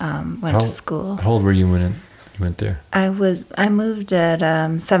and went to school. How old were you when you went there? I moved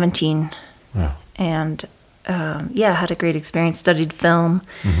at 17. Wow. And had a great experience. Studied film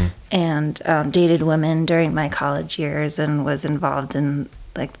and dated women during my college years, and was involved in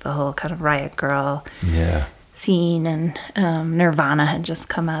like the whole kind of Riot Girl scene. And Nirvana had just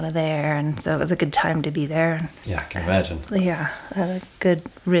come out of there, and so it was a good time to be there. Yeah, I can imagine. Yeah, a good,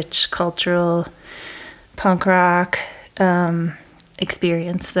 rich cultural punk rock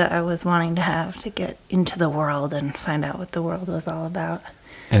experience that I was wanting to have to get into the world and find out what the world was all about.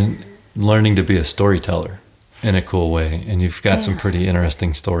 And learning to be a storyteller in a cool way, and you've got some pretty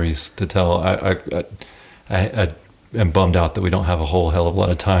interesting stories to tell. I am bummed out that we don't have a whole hell of a lot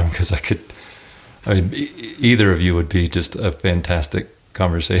of time, because either of you would be just a fantastic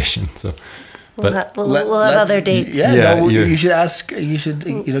conversation. So We'll But have Let's- other dates. Yeah, Yeah, no, you're- you should ask. You should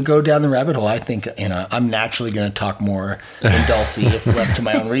go down the rabbit hole. I think I'm naturally going to talk more than Dulcie if left to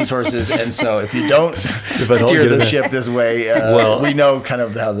my own resources. And so if you don't I don't steer get the it. ship this way, Well- we know kind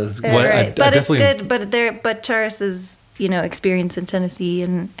of how this. Well, Right. I But it's definitely- good. But Charis's experience in Tennessee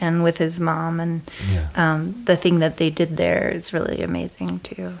and with his mom and the thing that they did there is really amazing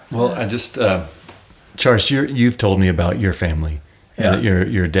too. Well, I just, Charis, you've told me about your family. Yeah. And that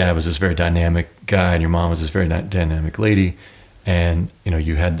your dad was this very dynamic guy, and your mom was this very dynamic lady, and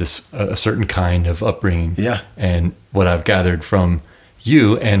you had this a certain kind of upbringing. Yeah. And what I've gathered from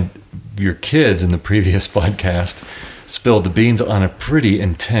you and your kids in the previous podcast spilled the beans on a pretty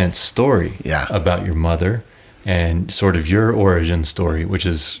intense story. Yeah. About your mother and sort of your origin story, which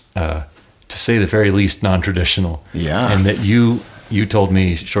is, to say the very least, non-traditional. Yeah. And that you told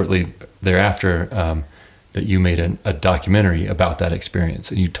me shortly thereafter that you made a documentary about that experience,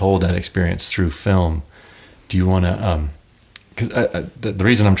 and you told that experience through film. Do you want to? Because the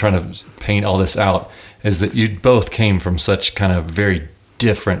reason I'm trying to paint all this out is that you both came from such kind of very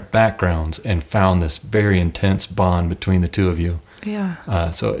different backgrounds and found this very intense bond between the two of you.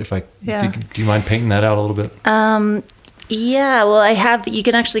 Yeah. So if Yeah. do you mind painting that out a little bit? Yeah, well, you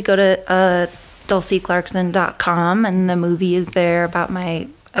can actually go to DulcieClarkson.com, and the movie is there about my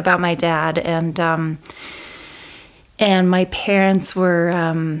dad, and my parents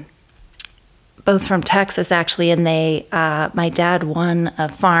were both from Texas actually, and my dad won a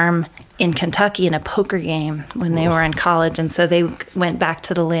farm in Kentucky in a poker game when they were in college, and so they went back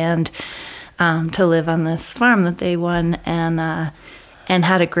to the land to live on this farm that they won, and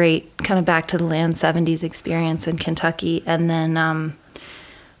had a great kind of back to the land 70s experience in Kentucky. And then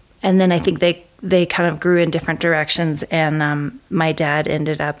I think they kind of grew in different directions. And my dad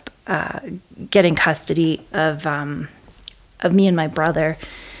ended up getting custody of me and my brother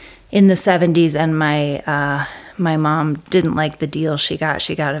in the 70s. And my mom didn't like the deal she got.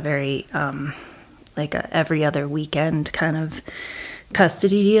 She got a very like a every other weekend kind of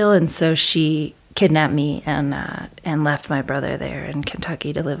custody deal. And so she kidnapped me and left my brother there in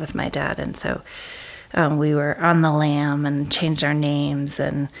Kentucky to live with my dad. And so we were on the lam and changed our names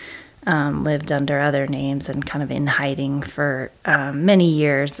and lived under other names and kind of in hiding for many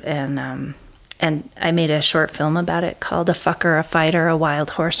years. And I made a short film about it called A Fucker, a Fighter, a Wild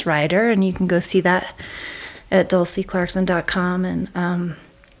Horse Rider. And you can go see that at DulcieClarkson.com.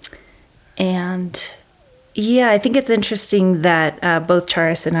 And yeah, I think it's interesting that both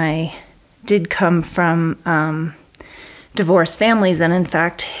Charis and I did come from divorced families, and in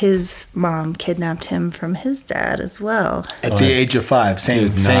fact, his mom kidnapped him from his dad as well. At the age of 5,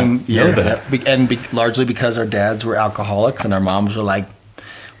 Did same not year, know that. and largely because our dads were alcoholics, and our moms were like,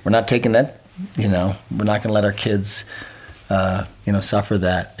 "We're not taking that. We're not going to let our kids, suffer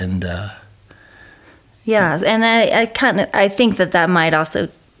that." And Yeah, and I think that might also,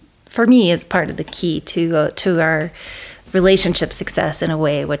 for me, is part of the key to our relationship success in a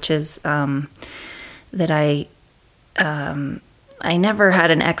way, which is that I never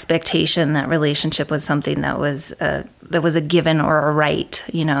had an expectation that relationship was something that was a given or a right.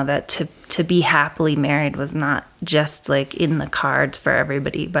 That to be happily married was not just like in the cards for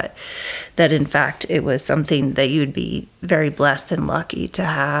everybody, but that in fact it was something that you'd be very blessed and lucky to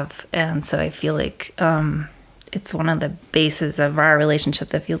have. And so I feel like it's one of the bases of our relationship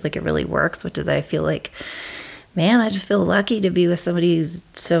that feels like it really works, which is I feel like, man, I just feel lucky to be with somebody who's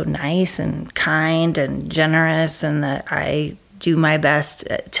so nice and kind and generous, and that I do my best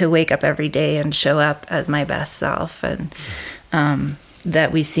to wake up every day and show up as my best self, and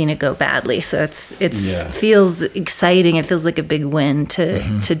that we've seen it go badly. So it feels exciting. It feels like a big win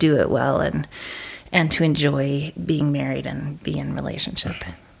to do it well and to enjoy being married and be in relationship.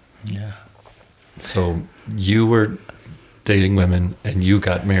 yeah. So you were dating women and you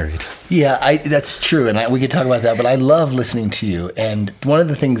got married. Yeah, that's true, and we could talk about that. But I love listening to you. And one of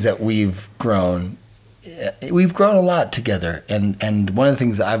the things that we've grown a lot together. And one of the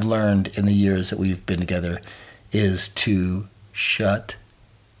things that I've learned in the years that we've been together is to shut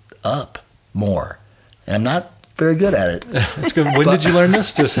up more. And I'm not very good at it. That's good. When did you learn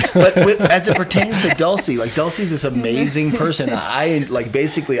this? But as it pertains to Dulcie, like Dulcie's this amazing person. I'm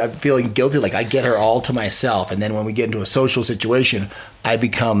feeling guilty. Like I get her all to myself, and then when we get into a social situation, I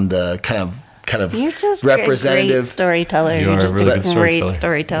become the kind of You're just representative. a great storyteller. You You're are a just really a good great storyteller.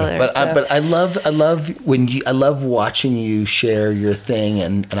 storyteller. But I love watching you share your thing,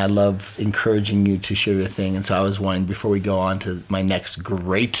 and I love encouraging you to share your thing. And so I was wanting, before we go on to my next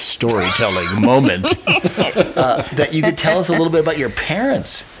great storytelling moment, that you could tell us a little bit about your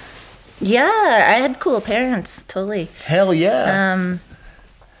parents. Yeah, I had cool parents, totally. Hell yeah.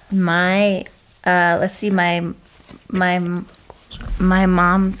 Let's see, my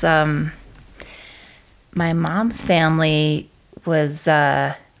mom's family was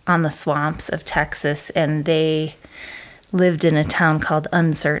on the swamps of Texas, and they lived in a town called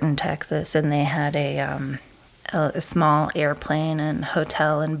Uncertain, Texas, and they had a small airplane and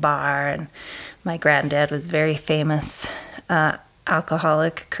hotel and bar, and my granddad was very famous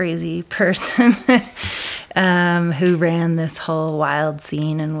alcoholic, crazy person who ran this whole wild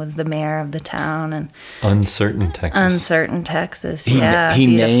scene and was the mayor of the town. And Uncertain, Texas. Uncertain, Texas. He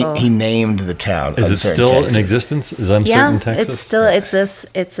Beautiful. he named the town. Is it Uncertain, still Texas. in existence? Is Uncertain, Texas? It's still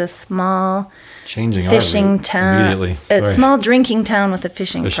it's a small Changing our fishing route town. immediately. A Sorry. small drinking town with a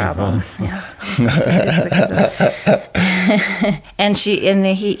fishing problem. problem. Yeah. And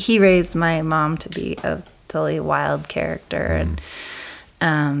he raised my mom to be a totally wild character,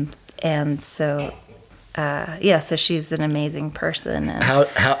 and so so she's an amazing person. And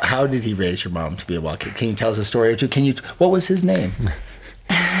How did he raise your mom to be a wild kid? Can you tell us a story or two? What was his name?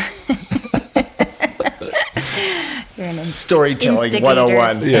 you're an Storytelling instigator.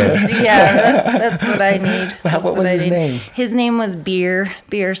 101. Yeah, that's what I need. What was his name? His name was Beer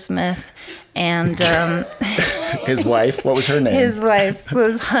Smith, and His wife, what was her name? his wife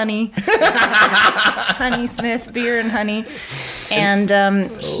was Honey. Honey Smith, Beer and Honey. And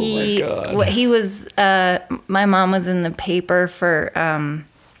he was, my mom was in the paper for,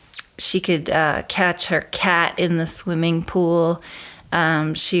 she could catch her cat in the swimming pool.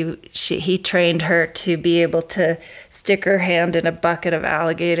 He trained her to be able to stick her hand in a bucket of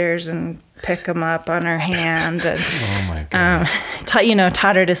alligators and pick them up on her hand. And, Oh my God.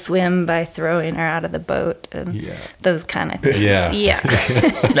 taught her to swim by throwing her out of the boat and those kind of things. Yeah.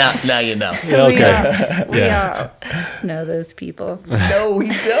 Now you know. Okay. We all know those people. No, we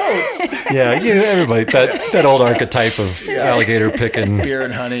don't. Yeah, everybody, that old archetype of alligator picking. Beer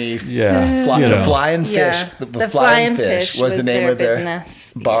and Honey. Yeah. The Flying Fish. Yeah. The Flying Fish was the name their of their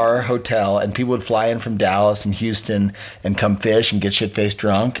business. bar hotel, and people would fly in from Dallas and Houston and come fish and get shit-faced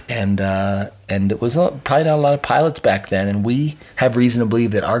drunk, and it was probably not a lot of pilots back then, and we have reason to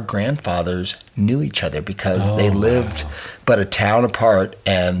believe that our grandfathers knew each other because they lived but a town apart,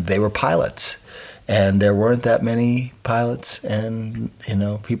 and they were pilots. And there weren't that many pilots and,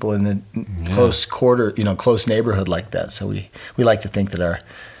 people in the close neighborhood like that. So we like to think that our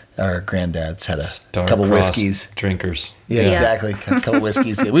granddads had a couple Star-crossed whiskeys. drinkers. Yeah, exactly. A couple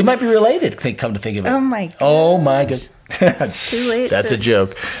whiskeys. We might be related, come to think of it. Oh my God. Oh my God. Too late. That's a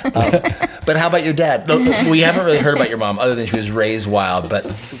joke. But how about your dad? No, we haven't really heard about your mom other than she was raised wild, but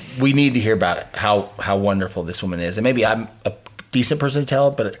we need to hear about it, how wonderful this woman is. And maybe I'm a decent person to tell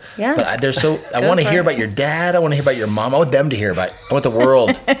it, but I want to hear about your dad. I want to hear about your mom. I want them to hear about it. I want the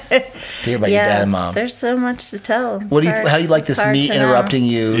world to hear about your dad and mom. There's so much to tell. How do you like this me interrupting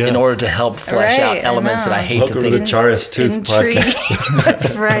you in order to help flesh out elements that I hate Welcome to to think the Charis Tooth Intrigue. podcast.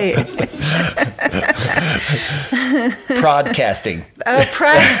 That's right. Broadcasting. Oh,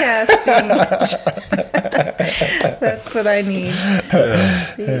 podcasting. That's what I need.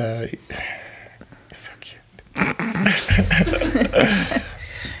 See? So cute.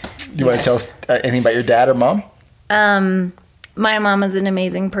 Do you want to tell us anything about your dad or mom? My mom is an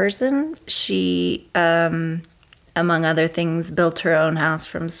amazing person. She, among other things, built her own house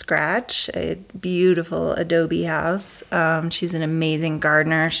from scratch, a beautiful adobe house. She's an amazing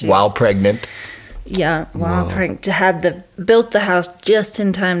gardener. While pregnant. Yeah, while pregnant. Built the house just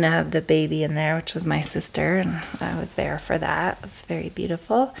in time to have the baby in there, which was my sister, and I was there for that. It was very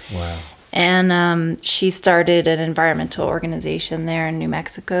beautiful. Wow. And she started an environmental organization there in New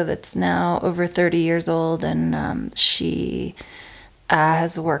Mexico that's now over 30 years old, and she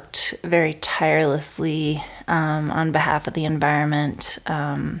has worked very tirelessly on behalf of the environment.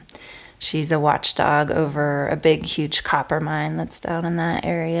 She's a watchdog over a big, huge copper mine that's down in that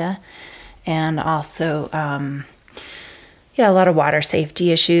area, and also a lot of water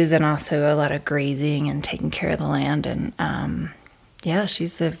safety issues, and also a lot of grazing and taking care of the land. And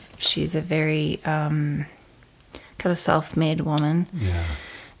she's a very kind of self-made woman. Yeah.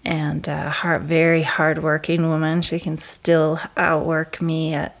 And very hardworking woman. She can still outwork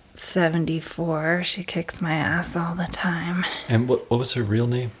me at 74. She kicks my ass all the time. And what was her real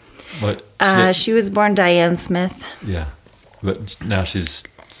name? What? She was born Diane Smith. Yeah. But now she's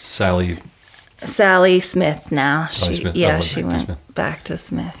Sally Smith now. Sally Smith. Yeah, Oh, she back to went Smith. back to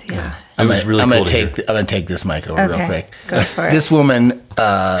Smith. Yeah. It was really cool to hear. I'm gonna take this mic over real Okay, quick. go for it. This woman,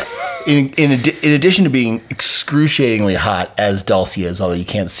 in addition to being excruciatingly hot as Dulcie is, although you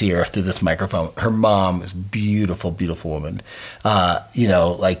can't see her through this microphone, her mom is beautiful, beautiful woman.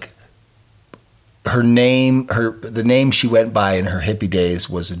 Like her name, the name she went by in her hippie days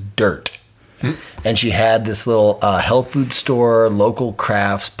was Dirt. And she had this little health food store, local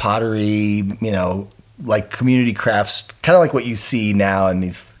crafts, pottery, like community crafts, kind of like what you see now in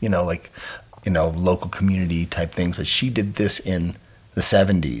these, local community type things. But she did this in the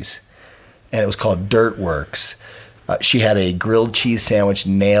 70s, and it was called Dirt Works. She had a grilled cheese sandwich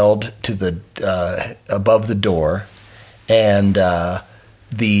nailed to the above the door, and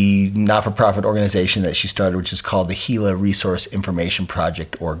the not-for-profit organization that she started, which is called the Gila Resource Information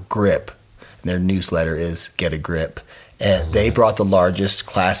Project, or GRIP. And their newsletter is Get a Grip. And they brought the largest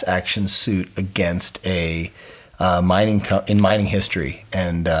class action suit against a in mining history,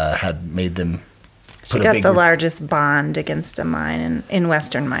 and had made them. She got the largest bond against a mine in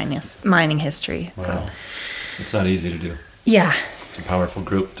Western mining history. Wow. So, It's not easy to do. yeah. It's a powerful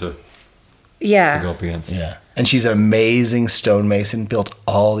group to Yeah. go up against. Yeah. And she's an amazing stonemason, built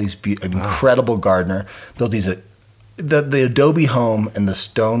all these an incredible gardener, built these the adobe home and the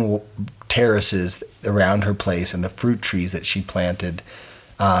stone terraces around her place and the fruit trees that she planted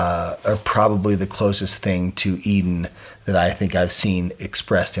are probably the closest thing to Eden that I think I've seen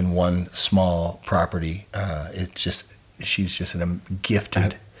expressed in one small property. She's just a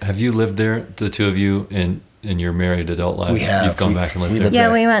gifted. Have you lived there, the two of you, in your married adult lives? We have. You've gone back and lived we there? lived Yeah,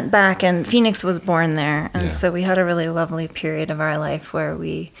 there. we went back, and Phoenix was born there, and Yeah. so we had a really lovely period of our life where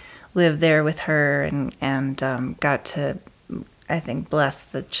we lived there with her and got to, I think, bless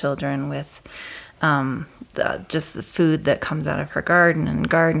the children with just the food that comes out of her garden and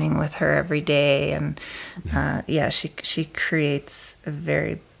gardening with her every day, and she creates a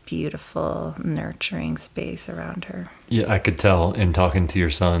very beautiful, nurturing space around her. Yeah, I could tell in talking to your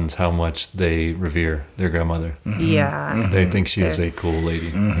sons how much they revere their grandmother. Yeah. They think she's a cool lady,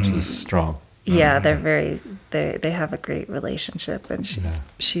 which is strong. Yeah, they have a great relationship, and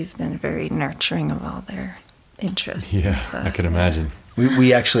she's been very nurturing of all their interests. and Yeah, stuff. I can imagine.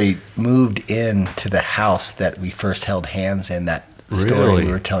 We actually moved into the house that we first held hands in, that story Really?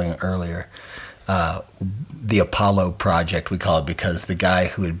 we were telling earlier. The Apollo project, we call it, because the guy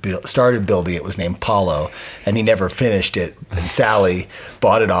who had started building it was named Paulo, and he never finished it. And Sally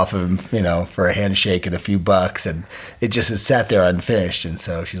bought it off of him, for a handshake and a few bucks, and it just had sat there unfinished. And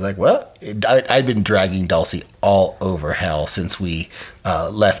so she's like, well, I'd been dragging Dulcie all over hell since we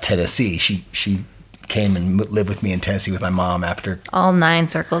left Tennessee. She came and lived with me in Tennessee with my mom after All 9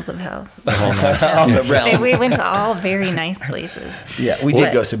 circles of hell. all the realms. We went to all very nice places. Yeah, we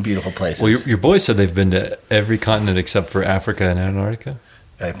did go some beautiful places. Well, your boys said they've been to every continent except for Africa and Antarctica.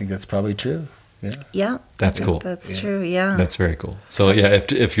 I think that's probably true. Yeah. Yeah. That's cool. That's true, yeah. That's very cool. So yeah,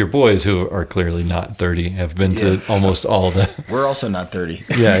 if your boys, who are clearly not 30, have been to almost all the We're also not 30.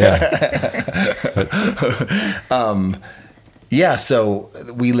 Yeah, so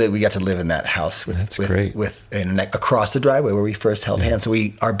we got to live in that house great. across the driveway where we first held hands. So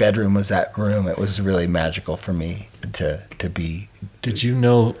our bedroom was that room. It was really magical for me to be. Did you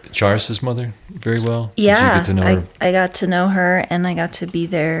know Charis's mother very well? Yeah, Did you get to know her? I got to know her, and I got to be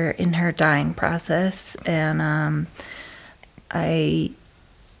there in her dying process, and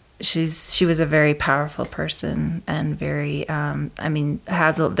she was a very powerful person, and very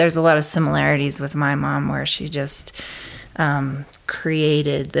there's a lot of similarities with my mom, where she just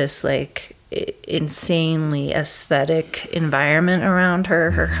created this like insanely aesthetic environment around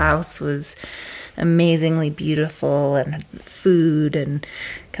her. Her house was amazingly beautiful, and food and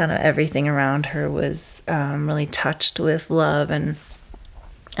kind of everything around her was really touched with love and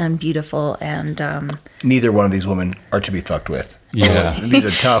beautiful, and Neither one of these women are to be fucked with. Yeah. These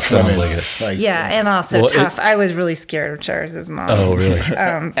are tough Sounds women. like it. and also Well, tough. I was really scared of Charles's mom. Oh, really?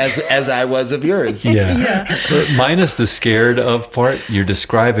 As I was of yours. Yeah. But minus the scared of part, you're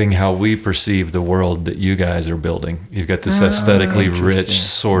describing how we perceive the world that you guys are building. You've got this aesthetically rich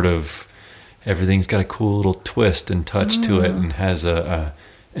sort of, everything's got a cool little twist and touch to it, and has a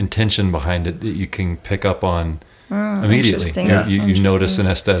intention behind it that you can pick up on immediately. Interesting. Yeah. You notice an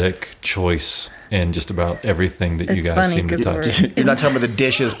aesthetic choice in just about everything that you It's guys funny seem to 'cause touch. You're not talking about the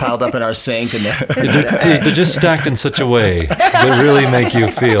dishes piled up in our sink and They're just stacked in such a way that really make you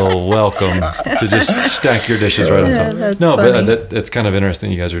feel welcome to just stack your dishes right on top. that's No, funny. but it's kind of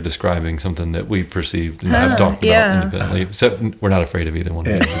interesting. You guys are describing something that we perceived and have talked about yeah. independently. Except we're not afraid of either one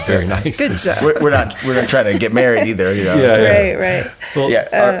of you. You're very nice. Good job. we're not trying to get married either. Yeah. Right. Well,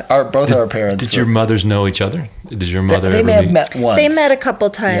 Yeah. Both our parents. did your mothers know each other? Did your mother They ever may have meet? met once. They met a couple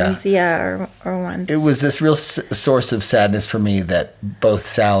times, or once. It was this real source of sadness for me that both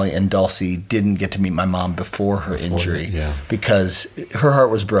Sally and Dulcie didn't get to meet my mom before her injury, yeah. because her heart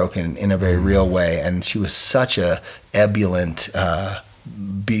was broken in a very real way, and she was such a ebullient,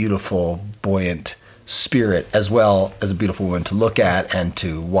 beautiful, buoyant spirit as well as a beautiful woman to look at and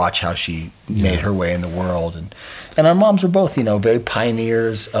to watch how she made her way in the world. And our moms were both, very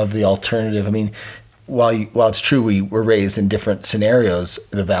pioneers of the alternative. I mean, while it's true we were raised in different scenarios,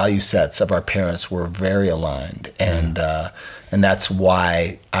 the value sets of our parents were very aligned. And that's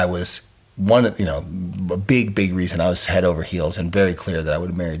why I was a big reason I was head over heels and very clear that I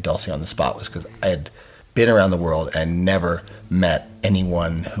would have married Dulcie on the spot was because I had been around the world and never met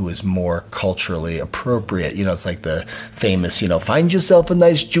anyone who was more culturally appropriate. It's like the famous, find yourself a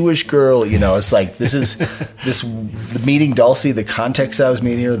nice Jewish girl. It's like the meeting Dulcie, the context that I was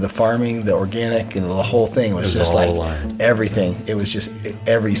meeting her, the farming, the organic, and the whole thing was just like everything. It was just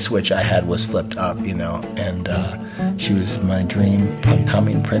every switch I had was flipped up, and she was my dream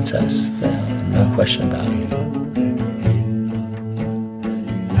coming princess. No question about it.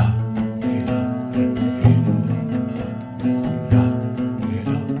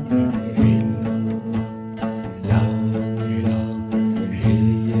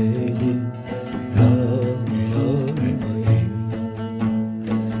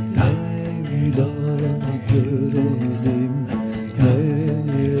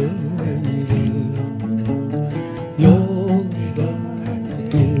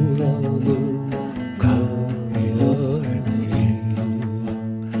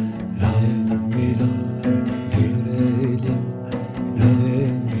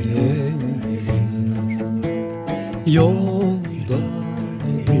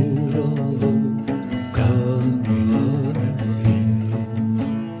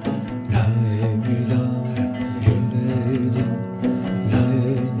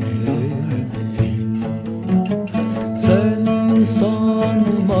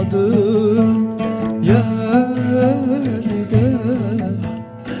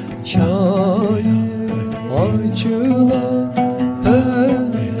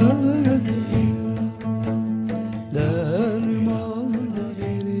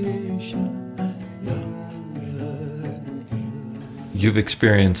 You've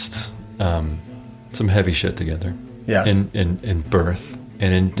experienced some heavy shit together. Yeah. In birth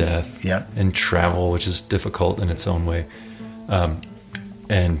and in death. Yeah. And travel, which is difficult in its own way.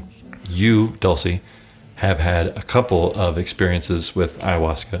 And you, Dulcie, have had a couple of experiences with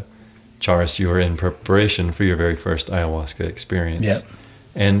ayahuasca. Charis, you were in preparation for your very first ayahuasca experience. Yeah.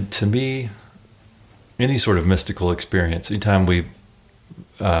 And to me, any sort of mystical experience, anytime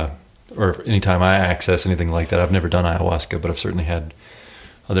or anytime I access anything like that, I've never done ayahuasca, but I've certainly had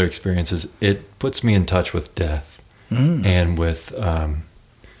other experiences. It puts me in touch with death and with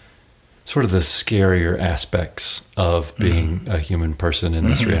sort of the scarier aspects of being a human person in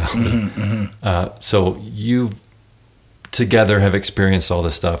this reality. So you together have experienced all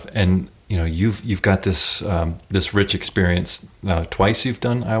this stuff, and you've got this this rich experience. Twice you've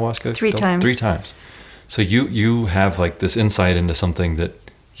done ayahuasca? 3 times. 3 times. So you have like this insight into something that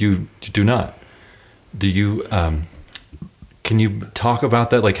you do not. Do you? Can you talk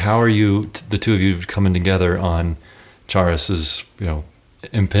about that? Like, how are you, the two of you, coming together on Charis's,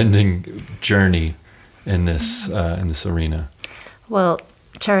 impending journey in this arena? Well,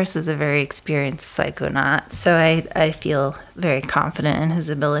 Charis is a very experienced psychonaut, so I feel very confident in his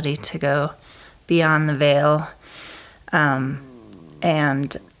ability to go beyond the veil.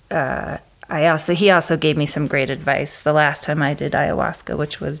 He also gave me some great advice the last time I did ayahuasca,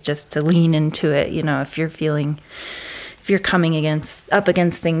 which was just to lean into it. If you're coming up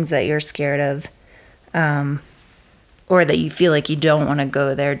against things that you're scared of, or that you feel like you don't want to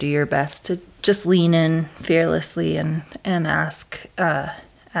go there, do your best to just lean in fearlessly and ask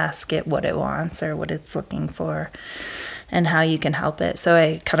it what it wants or what it's looking for and how you can help it. So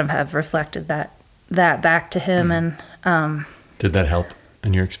I kind of have reflected that back to him. And did that help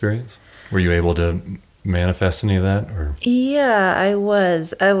in your experience? Were you able to manifest any of that? Or? Yeah, I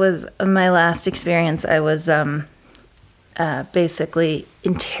was. My last experience, I was basically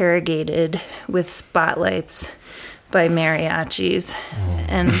interrogated with spotlights by mariachis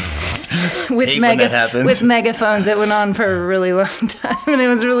and with megaphones. It went on for a really long time, and it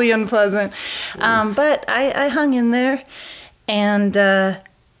was really unpleasant. But I hung in there, and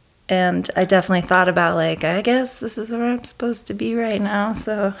I definitely thought about, I guess this is where I'm supposed to be right now,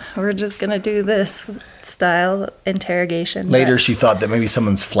 so we're just going to do this style interrogation. Later, she thought that maybe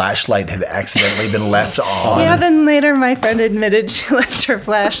someone's flashlight had accidentally been left on. Yeah, then later my friend admitted she left her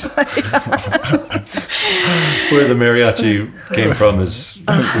flashlight on. Where the mariachi came from is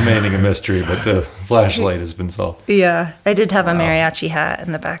remaining a mystery, but the flashlight has been solved. Yeah, I did have a mariachi hat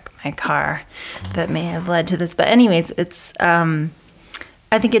in the back of my car that may have led to this. But anyways, it's...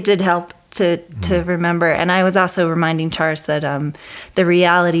 I think it did help to remember. And I was also reminding Charis that the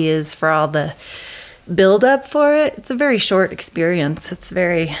reality is, for all the build up for it, it's a very short experience. It's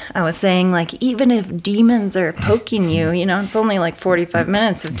very, I was saying, like, even if demons are poking you, it's only like 45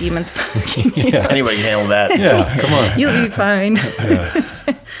 minutes of demons poking you. Anybody can handle that. Yeah, come on. You'll be fine.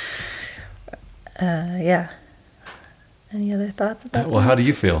 Yeah. Any other thoughts about Well, how do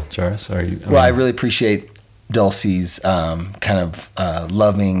you feel, Charis? I really appreciate Dulcie's kind of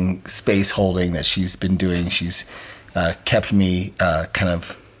loving space holding that she's been doing. She's kept me kind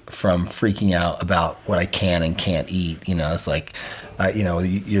of from freaking out about what I can and can't eat. It's like,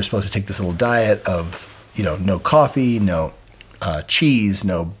 you're supposed to take this little diet of, no coffee, no cheese,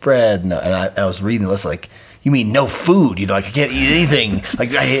 no bread. No, and I was reading the list like, you mean no food? Like I can't eat anything. Like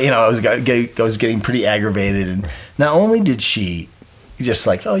I was getting pretty aggravated. And not only did she just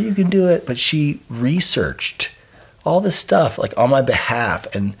like, oh, you can do it, but she researched all this stuff like on my behalf,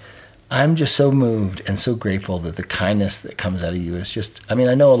 and I'm just so moved and so grateful that the kindness that comes out of you is just, I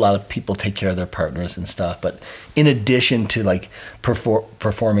know a lot of people take care of their partners and stuff, but in addition to like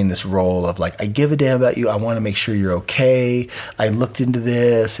performing this role of like, I give a damn about you, I want to make sure you're okay, I looked into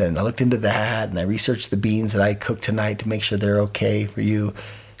this and I looked into that and I researched the beans that I cooked tonight to make sure they're okay for you.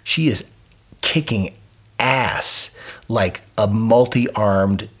 She is kicking ass like a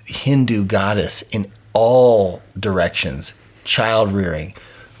multi-armed Hindu goddess in all directions, child rearing,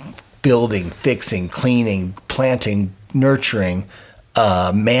 building, fixing, cleaning, planting, nurturing,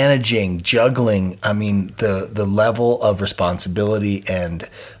 managing, juggling. The level of responsibility and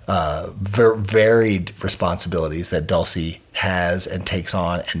varied responsibilities that Dulcie has and takes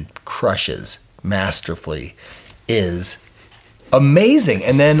on and crushes masterfully is amazing.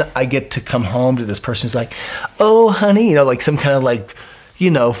 And then I get to come home to this person who's like, oh, honey, like some kind of like,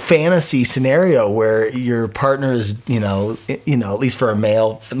 fantasy scenario where your partner is, at least for a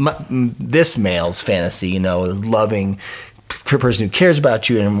male, this male's fantasy, is loving person who cares about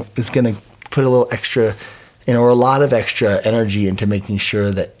you and is going to put a little extra, or a lot of extra energy into making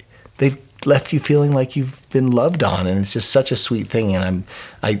sure that they've left you feeling like you've been loved on. And it's just such a sweet thing. And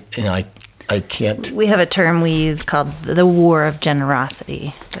I can't. We have a term we use called the war of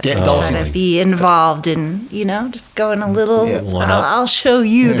generosity. Dulcie's To be involved in, just going a little, I'll show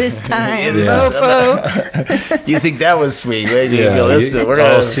you this time, mofo. You think that was sweet? Wait, listen,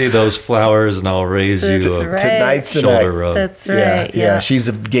 I'll see those flowers and I'll raise you right. Tonight's the shoulder night. rub. That's right. Yeah. She's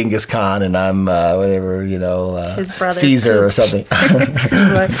a Genghis Khan and I'm whatever, His brother Caesar or something.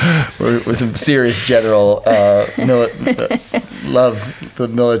 With some serious general love, the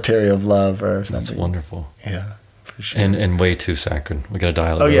military of love or something. That's wonderful. Yeah, for sure. And way too saccharine. We got to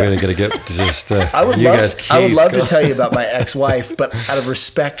dial it. Oh, yeah. We got to get just. I would love to tell you about my ex-wife, but out of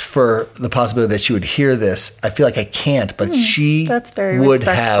respect for the possibility that she would hear this, I feel like I can't. But she that's very would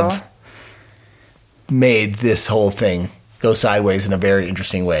respectful. have made this whole thing go sideways in a very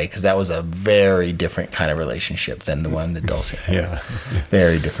interesting way because that was a very different kind of relationship than the one that Dulce had. Yeah.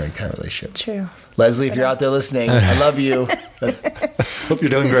 Very different kind of relationship. True. Leslie, if you're out there listening, I love you. Hope you're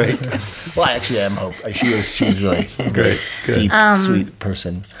doing great. Well, actually, I'm hope she's really Great. Good. deep, sweet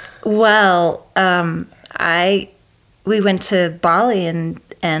person. Well, we went to Bali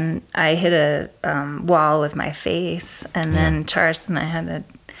and I hit a wall with my face, and then Charis and I had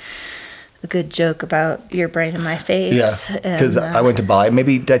a good joke about your brain in my face. Yeah, because I went to Bali.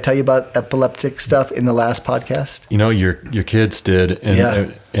 Maybe did I tell you about epileptic stuff in the last podcast? Your kids did,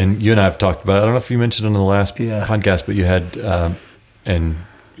 and you and I have talked about it. I don't know if you mentioned it in the last podcast, but you had, and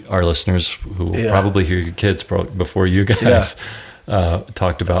our listeners who will probably hear your kids before you guys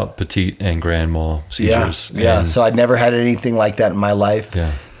talked about petite and grand mal seizures. Yeah. And So I'd never had anything like that in my life,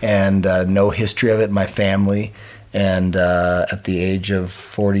 and no history of it in my family. And at the age of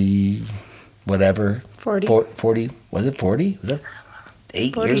 40, whatever. 40. 40. Was it 40? Was that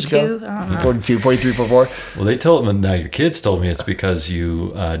 8 years 42? ago? I don't know. 42, 43, 44. Well, they told me, now your kids told me it's because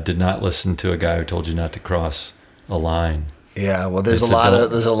you did not listen to a guy who told you not to cross a line. Yeah, well, there's They a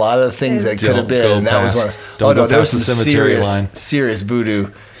said lot of things that could have Don't been. go And that was past- one. don't go there was past some the cemetery line. serious voodoo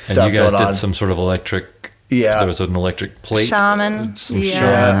And stuff you guys going did on. some sort of electric. Yeah. There was an electric plate. Shaman, Some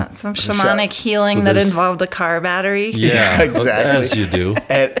some shamanic healing So that there's- involved a car battery. Yeah, Exactly. As you do.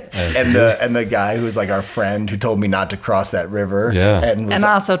 And the guy who was like our friend who told me not to cross that river. Yeah. And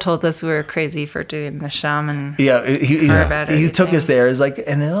also told us we were crazy for doing the shaman. Yeah, Car battery he took thing. us there. It's like,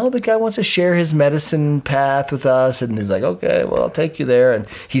 and then the guy wants to share his medicine path with us, and he's like, okay, well, I'll take you there. And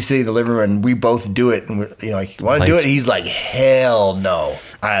he's sitting in the living room, and we both do it, and we're, like, you want to do it? Lights. And he's like, hell no,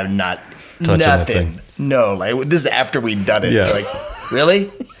 I'm not Touching that nothing. thing. No, like this is after we'd done it. Yeah. Like, really?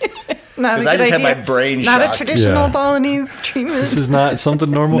 Not a I good just had idea. my brain Not shocked. a traditional Yeah. Balinese treatment. This is not something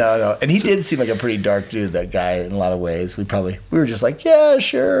normal. No. And he did seem like a pretty dark dude, that guy, in a lot of ways. We were just like, yeah,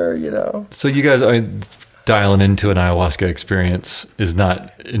 sure, you know. So you guys are dialing into an ayahuasca experience is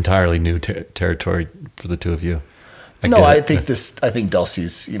not entirely new territory for the two of you. No, get I it. think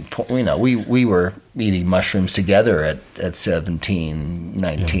Dulcie's, you know, we were eating mushrooms together at 17,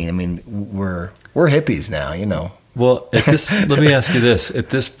 19. I mean, we're hippies now, you know. Well, let me ask you this: at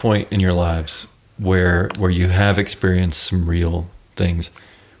this point in your lives, where you have experienced some real things,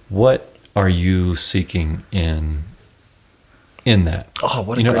 what are you seeking in that? Oh,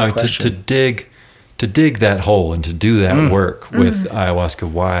 what a great question. To dig that hole and to do that work with ayahuasca.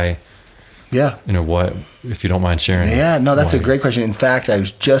 Why? Yeah. You know what? If you don't mind sharing. Yeah, no, that's a why. great question. In fact, I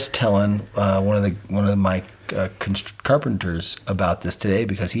was just telling one of my carpenters about this today,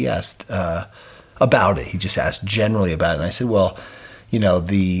 because he asked about it. He just asked generally about it, and I said, well, you know,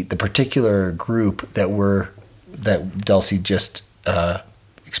 the particular group that Dulcie just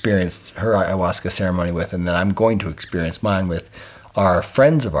experienced her ayahuasca ceremony with, and that I'm going to experience mine with, are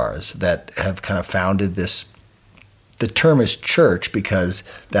friends of ours that have kind of founded this. The term is church because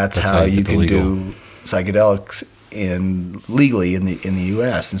that's how you can do psychedelics legally in the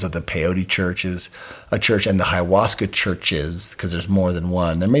U.S. And so the peyote church is a church, and the ayahuasca churches, because there's more than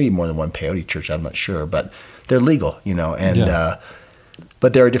one. There may be more than one peyote church. I'm not sure, but they're legal, you know. And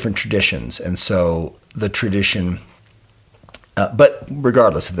but there are different traditions, and so the tradition. But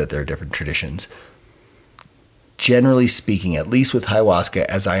regardless of that, there are different traditions. Generally speaking, at least with ayahuasca,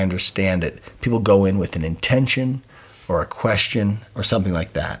 as I understand it, people go in with an intention or a question or something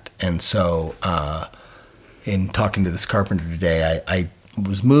like that. And so in talking to this carpenter today, I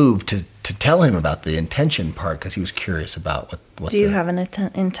was moved to tell him about the intention part, because he was curious about what Do you have an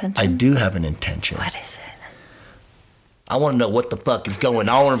intention? I do have an intention. What is it? I want to know what the fuck is going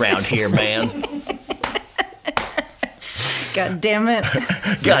on around here, man. God damn it.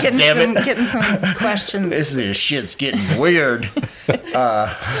 God damn it. Getting some questions. This shit's getting weird.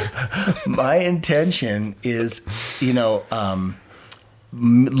 My intention is, you know,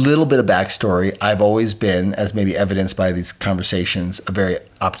 little bit of backstory. I've always been, as maybe evidenced by these conversations, a very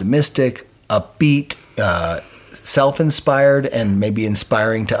optimistic, upbeat, self-inspired, and maybe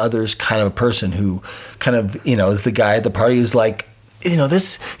inspiring to others kind of a person who kind of, you know, is the guy at the party who's like, you know,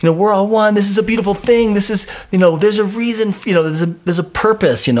 this, you know, we're all one. This is a beautiful thing. This is, you know, there's a reason, you know, there's a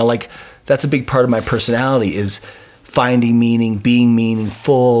purpose, you know, like that's a big part of my personality, is finding meaning, being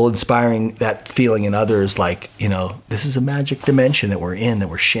meaningful, inspiring that feeling in others. Like, you know, this is a magic dimension that we're in, that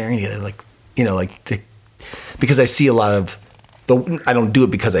we're sharing together. Like, you know, because I see a lot of, I don't do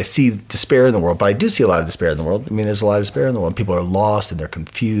it because I see despair in the world, but I do see a lot of despair in the world. I mean, there's a lot of despair in the world. People are lost and they're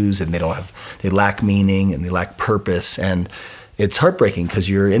confused and they lack meaning and they lack purpose. And it's heartbreaking, because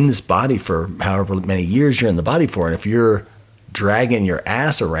you're in this body for however many years you're in the body for. And if you're dragging your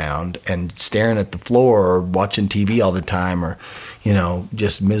ass around and staring at the floor or watching TV all the time, or, you know,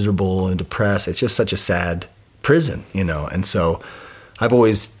 just miserable and depressed, it's just such a sad prison, you know. And so I've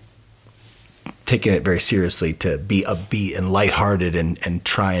always taken it very seriously to be upbeat and lighthearted and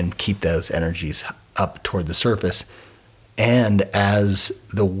try and keep those energies up toward the surface. And as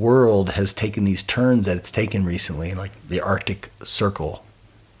the world has taken these turns that it's taken recently, like the Arctic Circle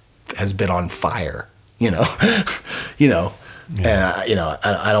has been on fire, you know, you know, and you know,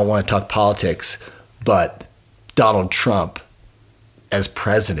 I don't want to talk politics, but Donald Trump as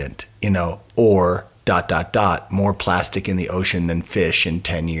president, you know, or ... more plastic in the ocean than fish in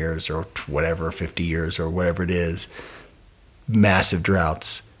 10 years or whatever, 50 years or whatever it is, massive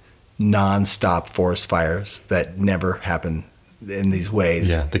droughts, nonstop forest fires that never happen in these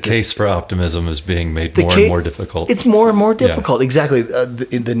ways. Yeah, the case for optimism is being made more and more difficult. It's more and more difficult. Yeah. Exactly.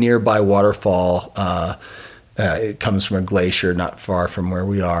 The nearby waterfall, it comes from a glacier not far from where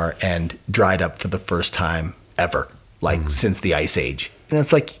we are, and dried up for the first time ever, like since the Ice Age. And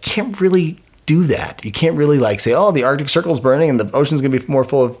it's like, you can't really do that. You can't really like say, oh, the Arctic Circle is burning and the ocean's going to be more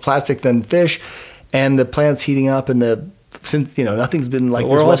full of plastic than fish, and the planet's heating up, and since, you know, nothing's been like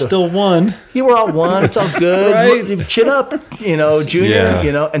we're this all weather. Still one. Yeah, we're all one. It's all good. Right? Chin up, you know, Junior, Yeah.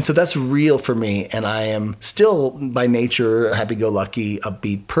 you know. And so that's real for me. And I am still by nature a happy-go-lucky,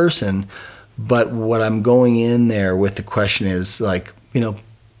 upbeat person. But what I'm going in there with the question is like, you know,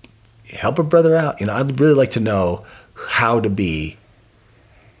 help a brother out. You know, I'd really like to know how to be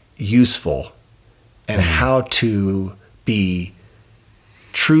useful and how to be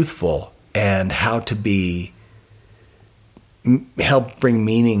truthful and how to be help bring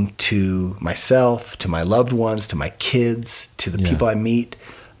meaning to myself, to my loved ones, to my kids, to the people I meet.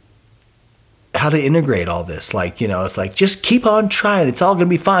 how to integrate all this. Like, it's like, just keep on trying. It's all going to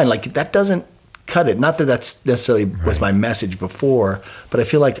be fine. Like, that doesn't cut it. Not that that's necessarily was my message before, but I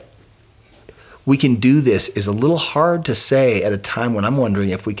feel like we can do this is a little hard to say at a time when I'm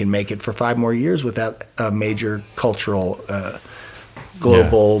wondering if we can make it for 5 more years without a major cultural,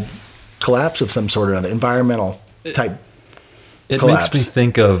 global collapse of some sort or another, environmental type It collapse. makes me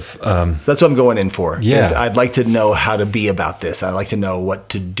think of So that's what I'm going in for. Yeah. is I'd like to know how to be about this. I'd like to know what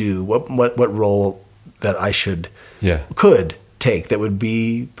to do, what role that I could take that would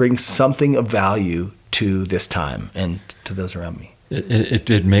bring something of value to this time and to those around me.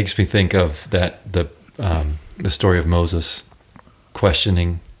 It makes me think of the story of Moses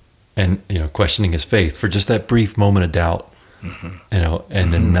questioning his faith for just that brief moment of doubt,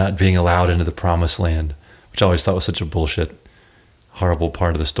 and then not being allowed into the promised land, which I always thought was such a bullshit, horrible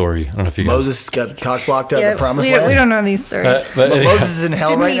part of the story. I don't know if you guys... Moses got cock blocked out of the promised we land. don't know these stories. But Moses is in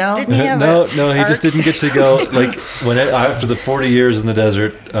hell right now. Didn't he have No, a he just ark? didn't get to go. Like after the 40 years in the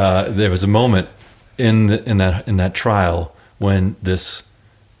desert, there was a moment in that trial when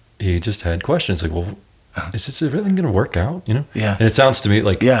he just had questions like, well, is this everything going to work out? Yeah. And it sounds to me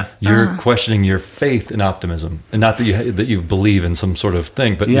like you're questioning your faith and optimism, and not that you believe in some sort of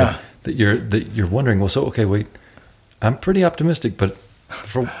thing, but that you're wondering. Well, so okay, wait, I'm pretty optimistic, but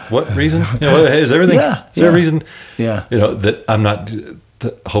for what reason? Is everything? Is there a reason? Yeah. That I'm not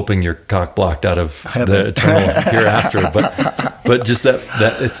hoping you're cock blocked out of the eternal hereafter, but just that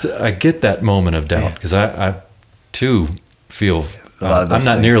it's I get that moment of doubt because I too feel I'm not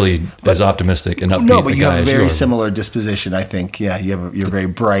things. nearly as optimistic and upbeat. No, but a you guy have a as very you are. similar disposition, I think. Yeah, you're very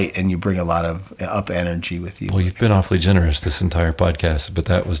bright and you bring a lot of up energy with you. Well, you've been awfully generous this entire podcast, but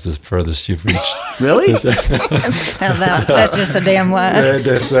that was the furthest you've reached. Really? That's just a damn lie.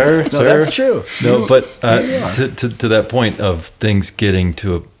 Sir. No, that's true. No, but to that point of things getting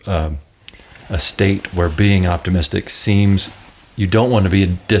to a state where being optimistic seems, you don't want to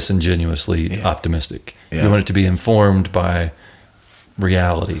be disingenuously optimistic. Yeah. You want it to be informed by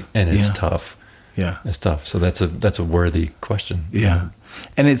reality, and it's tough. Yeah, it's tough. So that's a worthy question. Yeah,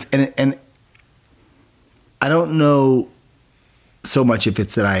 and I don't know so much if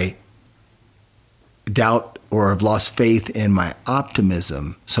it's that I doubt or have lost faith in my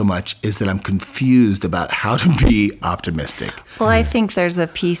optimism so much is that I'm confused about how to be optimistic. Well, I think there's a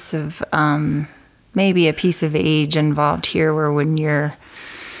piece of maybe a piece of age involved here, where when you're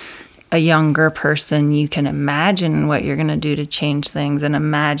a younger person, you can imagine what you're going to do to change things, and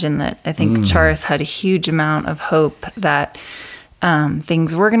imagine that. I think Charis had a huge amount of hope that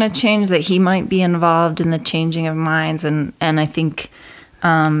things were going to change, that he might be involved in the changing of minds, and I think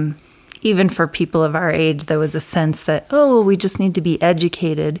even for people of our age, there was a sense that, we just need to be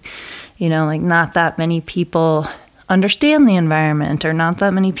educated, like not that many people understand the environment, or not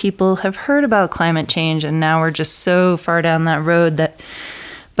that many people have heard about climate change, and now we're just so far down that road that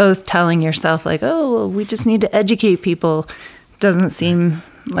both telling yourself like, we just need to educate people doesn't seem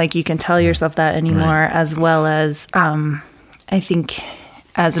like you can tell yourself that anymore, as well as I think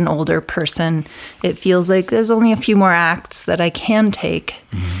as an older person, it feels like there's only a few more acts that I can take,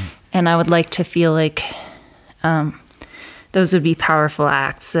 and I would like to feel like those would be powerful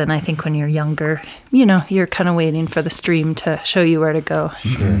acts. And I think when you're younger, you're kind of waiting for the stream to show you where to go.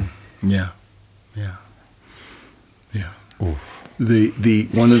 Sure. Yeah. The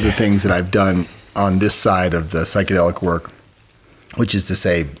one of the things that I've done on this side of the psychedelic work, which is to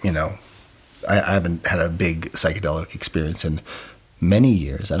say, I haven't had a big psychedelic experience in many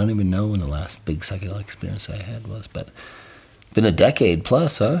years. I don't even know when the last big psychedelic experience I had was, but been a decade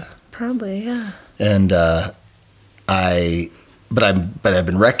plus, huh? Probably, yeah. And I've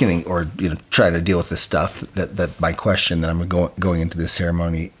been reckoning or trying to deal with this stuff that my question that I'm going into this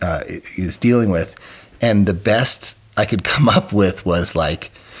ceremony is dealing with, and the best I could come up with was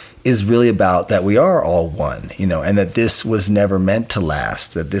is really about that we are all one, and that this was never meant to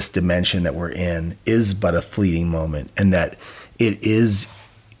last, that this dimension that we're in is but a fleeting moment, and that it is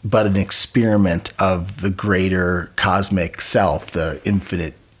but an experiment of the greater cosmic self, the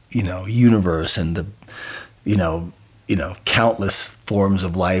infinite, universe, and the, countless forms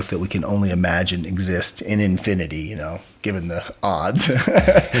of life that we can only imagine exist in infinity, given the odds.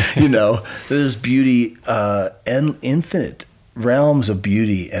 There's beauty and infinite realms of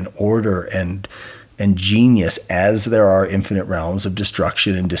beauty and order and genius, as there are infinite realms of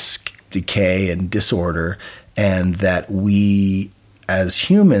destruction and decay and disorder, and that we as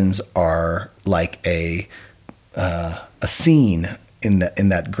humans are like a scene in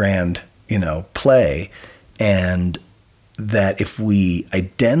that grand play, and that if we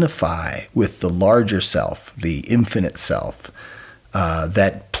identify with the larger self, the infinite self,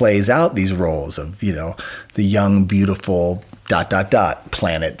 that plays out these roles of, you know, the young, beautiful ...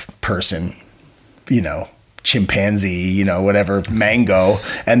 planet person, you know, chimpanzee, you know, whatever, mango,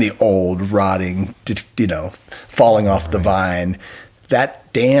 and the old, rotting, you know, falling off the vine.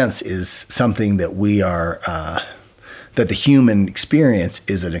 That dance is something that we are, that the human experience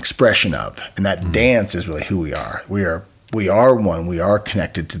is an expression of, and that dance is really who we are. We are one. We are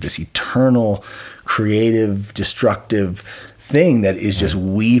connected to this eternal, creative, destructive thing that is just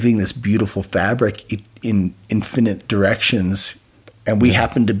weaving this beautiful fabric in infinite directions, and we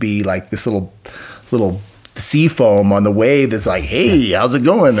happen to be like this little sea foam on the wave that's like, hey, how's it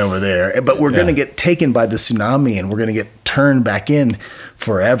going over there? But we're going to get taken by the tsunami, and we're going to get turned back in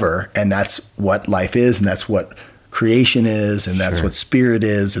forever, and that's what life is, and that's what creation is, and that's what spirit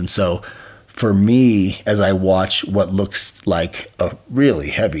is. And so for me, as I watch what looks like a really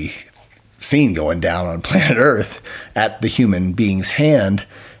heavy scene going down on planet Earth at the human being's hand,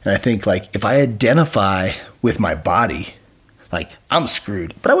 and I think, like, if I identify with my body, like, I'm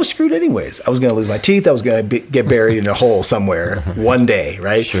screwed. But I was screwed anyways. I was going to lose my teeth. I was going to get buried in a hole somewhere one day,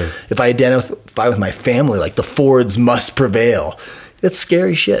 right? Sure. If I identify with my family, like, the Fords must prevail. It's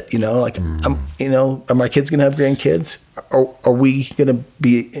scary shit, you know? Like, you know, are my kids going to have grandkids? Are we going to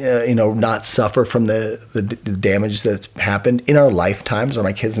be, you know, not suffer from the damage that's happened in our lifetimes? Are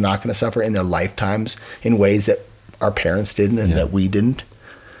my kids not going to suffer in their lifetimes in ways that our parents didn't and that we didn't?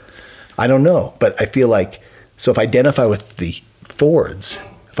 I don't know. But I feel like, so if I identify with the Fords,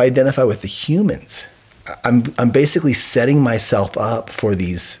 if I identify with the humans, I'm basically setting myself up for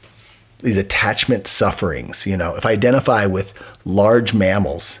these attachment sufferings. You know, if I identify with large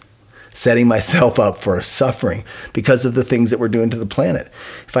mammals, setting myself up for suffering because of the things that we're doing to the planet.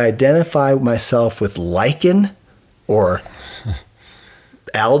 If I identify myself with lichen or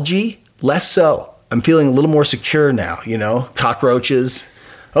algae, less so. I'm feeling a little more secure now, you know, cockroaches.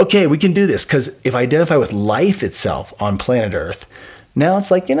 Okay, we can do this, because if I identify with life itself on planet Earth, now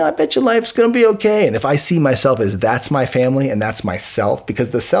it's like, you know, I bet your life's going to be okay. And if I see myself as that's my family and that's myself,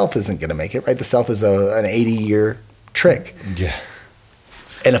 because the self isn't going to make it, right? The self is an 80-year trick. Yeah.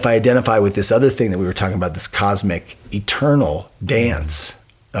 And if I identify with this other thing that we were talking about, this cosmic, eternal dance,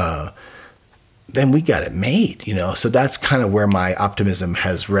 then we got it made, you know? So that's kind of where my optimism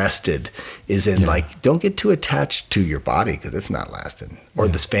has rested, is in like, don't get too attached to your body, because it's not lasting. Or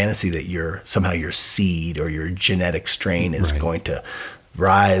this fantasy that somehow your seed or your genetic strain is going to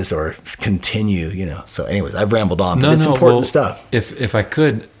rise or continue, you know? So anyways, I've rambled on, but it's important stuff. If I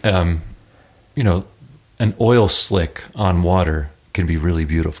could, you know, an oil slick on water can be really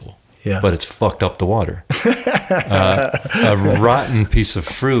beautiful, but it's fucked up the water. A rotten piece of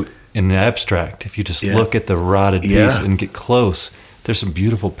fruit in the abstract, if you just look at the rotted piece and get close, there's some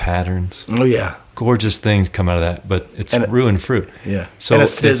beautiful patterns. Oh yeah, gorgeous things come out of that, but it's ruined fruit. Yeah, so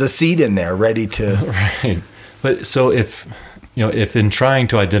there's a seed in there ready to right. But so if you know, if in trying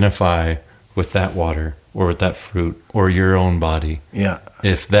to identify with that water or with that fruit or your own body,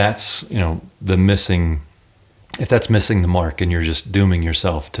 if that's, you know, if that's missing the mark and you're just dooming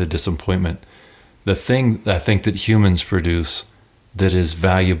yourself to disappointment, the thing I think that humans produce that is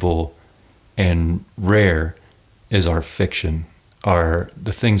valuable and rare is our fiction,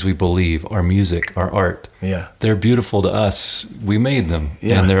 the things we believe, our music, our art. Yeah, they're beautiful to us. We made them,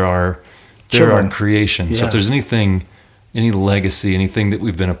 and they're our creation. So if there's anything, any legacy, anything that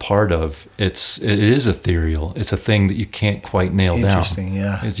we've been a part of, it is ethereal. It's a thing that you can't quite nail down. Interesting,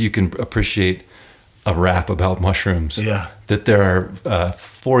 yeah. As you can appreciate a rap about mushrooms. Yeah, that there are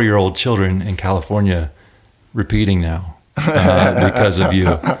 4-year-old children in California repeating now. Because of you,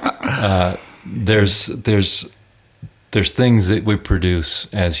 there's things that we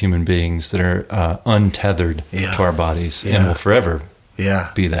produce as human beings that are untethered to our bodies and will forever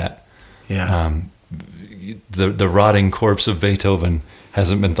be that. Yeah. The rotting corpse of Beethoven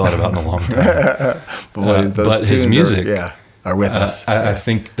hasn't been thought about in a long time, but his music are with us. I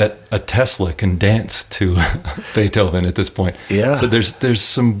think that a Tesla can dance to Beethoven at this point. Yeah. So there's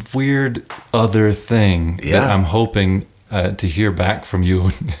some weird other thing that I'm hoping to hear back from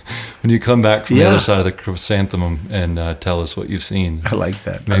you when you come back from the other side of the chrysanthemum and tell us what you've seen. I like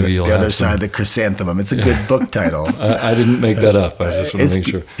that. Maybe you'll the other side of the chrysanthemum. It's a good book title. I didn't make that up. I just want to make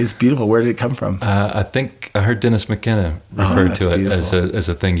sure. It's beautiful. Where did it come from? I think I heard Dennis McKenna refer to it as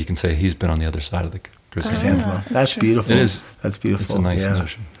a thing you can say. He's been on the other side of the chrysanthemum. That's beautiful. It is. That's beautiful. It's a nice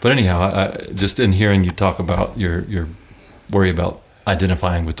notion. But anyhow, just in hearing you talk about your worry about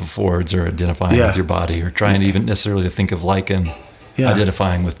identifying with the Fords or identifying with your body or trying to even necessarily to think of lichen,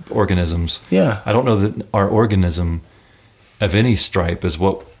 identifying with organisms. Yeah. I don't know that our organism of any stripe is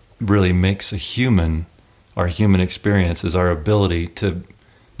what really makes a human. our human experience is our ability to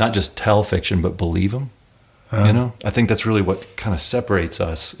not just tell fiction but believe them. You know, I think that's really what kind of separates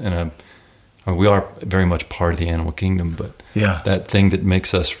us. We are very much part of the animal kingdom, but that thing that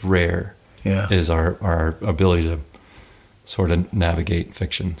makes us rare is our ability to sort of navigate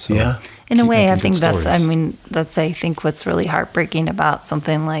fiction. So in a way, I think stories. that's I think what's really heartbreaking about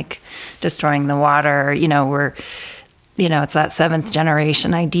something like destroying the water. You know, it's that seventh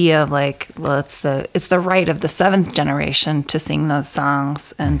generation idea of like, well, it's the right of the seventh generation to sing those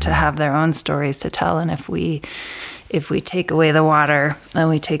songs and to have their own stories to tell. And if we take away the water and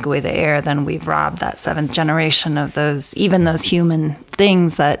we take away the air, then we've robbed that seventh generation of those human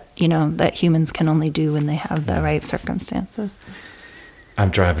things that, you know, that humans can only do when they have the right circumstances. I'm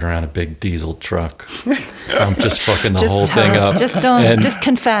driving around a big diesel truck. I'm just fucking the whole thing up. Just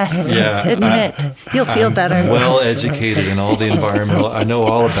confess. Admit. You'll feel better. Well educated in all the environmental. I know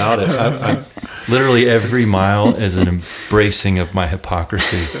all about it. I literally every mile is an embracing of my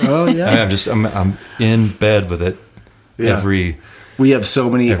hypocrisy. Oh yeah. I'm in bed with it. We have so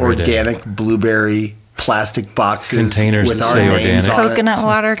many organic day. Blueberry plastic boxes containers with that our say names organic. on Coconut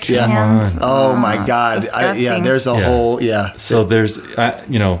water cans. Oh my God! There's a whole So there's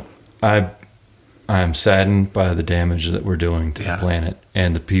I'm saddened by the damage that we're doing to the planet,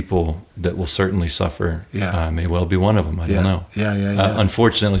 and the people that will certainly suffer. May well be one of them. I don't know.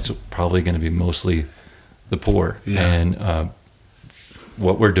 Unfortunately, it's probably going to be mostly the poor, and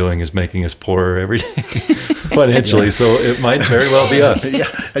what we're doing is making us poorer every day financially. So it might very well be us as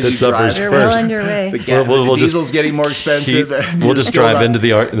that you suffers drive. You're first. well on your way. The diesel's getting more expensive. We'll just drive into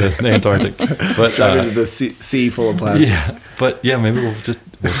the Antarctic, but drive into the sea full of plastic. Maybe we'll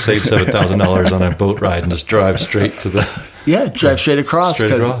save $7,000 on a boat ride and just drive straight to the drive straight across.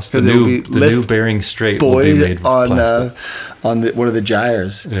 The new Bering Strait will be made with plastic on one of the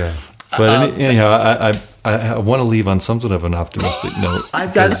gyres. Yeah, but anyhow, I want to leave on something of an optimistic note.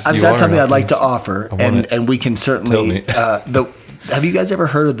 I've got something I'd like to offer, and we can certainly. Have you guys ever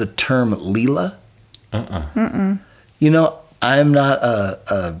heard of the term Leela? You know, I'm not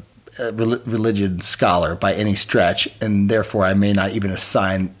a religion scholar by any stretch, and therefore I may not even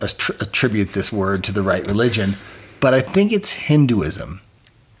attribute this word to the right religion, but I think it's Hinduism,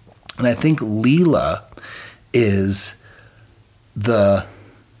 and I think Leela is the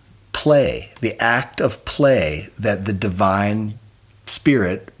play, the act of play that the divine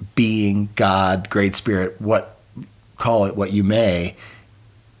spirit, being, God, great spirit, call it what you may,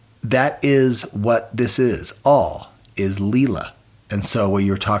 that is what this is. All is Leela. And so when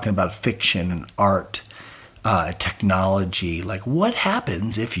you're talking about fiction and art, technology, like what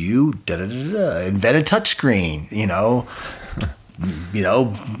happens if you invent a touchscreen,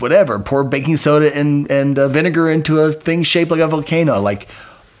 whatever, pour baking soda and vinegar into a thing shaped like a volcano, like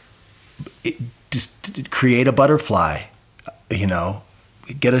just create a butterfly,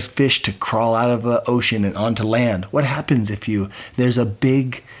 get a fish to crawl out of an ocean and onto land. What happens if there's a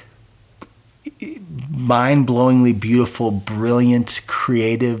big, mind-blowingly beautiful, brilliant,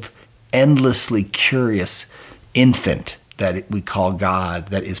 creative, endlessly curious infant that we call God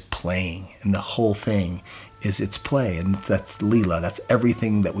that is playing, and the whole thing is its play, and that's Leela. That's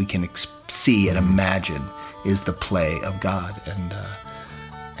everything that we can see and imagine is the play of God, and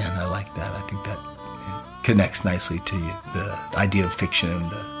I like that. I think that connects nicely to the idea of fiction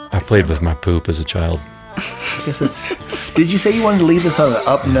and I played with my poop as a child. I guess that's. Did you say you wanted to leave this on an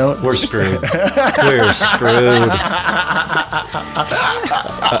up note? We're screwed. We're screwed.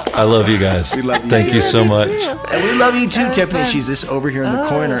 I love you guys. We love you Thank too. you so much. And we love you too, Tiffany. She's just over here in the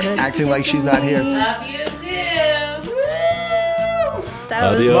corner, acting like she's not here. Love you too.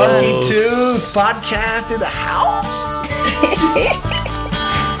 That Adios. Funky Tooth podcast in the house.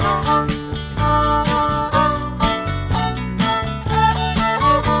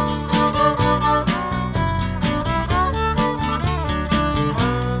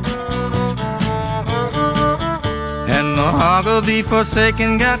 And the hog of the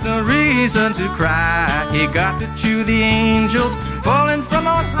forsaken got no reason to cry. He got to chew the angels falling from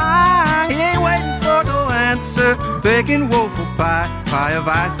on high. He ain't waiting for no answer, begging woeful pie. Pie of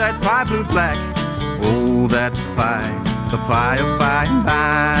eyesight, pie blue black. Oh, that pie, the pie of by and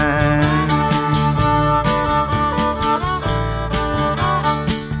by.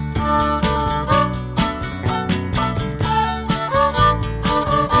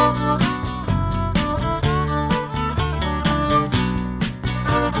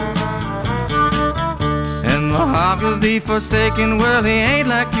 The hog of the forsaken, well, he ain't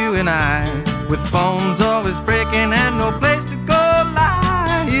like you and I, with bones always breaking and no place to go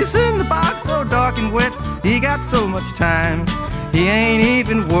lie. He's in the box so dark and wet, he got so much time. He ain't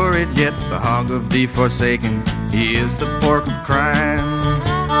even worried yet, the hog of the forsaken. He is the pork of crime.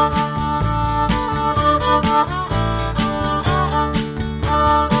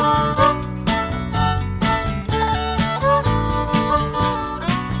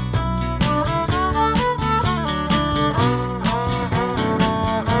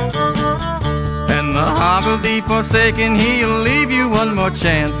 And the hog of the forsaken, he'll leave you one more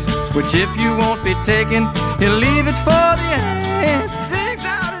chance, which if you won't be taken, he'll leave it for the ants. Sings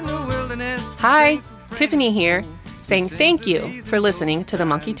out in the wilderness. Hi, Tiffany here, saying thank you for listening to the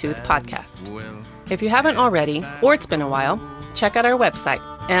Monkey Tooth Podcast. If you haven't already, or it's been a while, check out our website,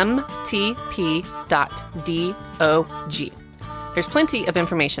 mtp.dog. There's plenty of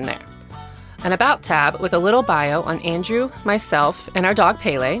information there. An About tab with a little bio on Andrew, myself, and our dog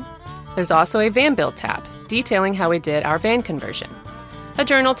Pele. There's also a van build tab detailing how we did our van conversion. A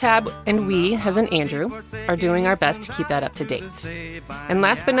journal tab, and we, as in Andrew, are doing our best to keep that up to date. And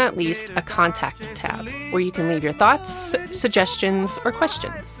last but not least, a contact tab, where you can leave your thoughts, suggestions, or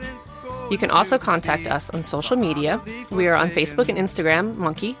questions. You can also contact us on social media. We are on Facebook and Instagram,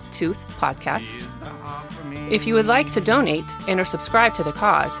 Monkey Tooth Podcast. If you would like to donate and or subscribe to the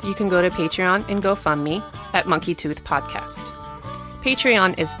cause, you can go to Patreon and GoFundMe at Monkey Tooth Podcast.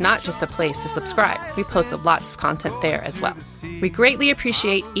 Patreon is not just a place to subscribe. We post lots of content there as well. We greatly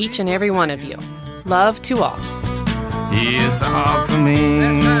appreciate each and every one of you. Love to all. He is the hog for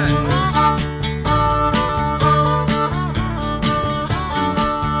me.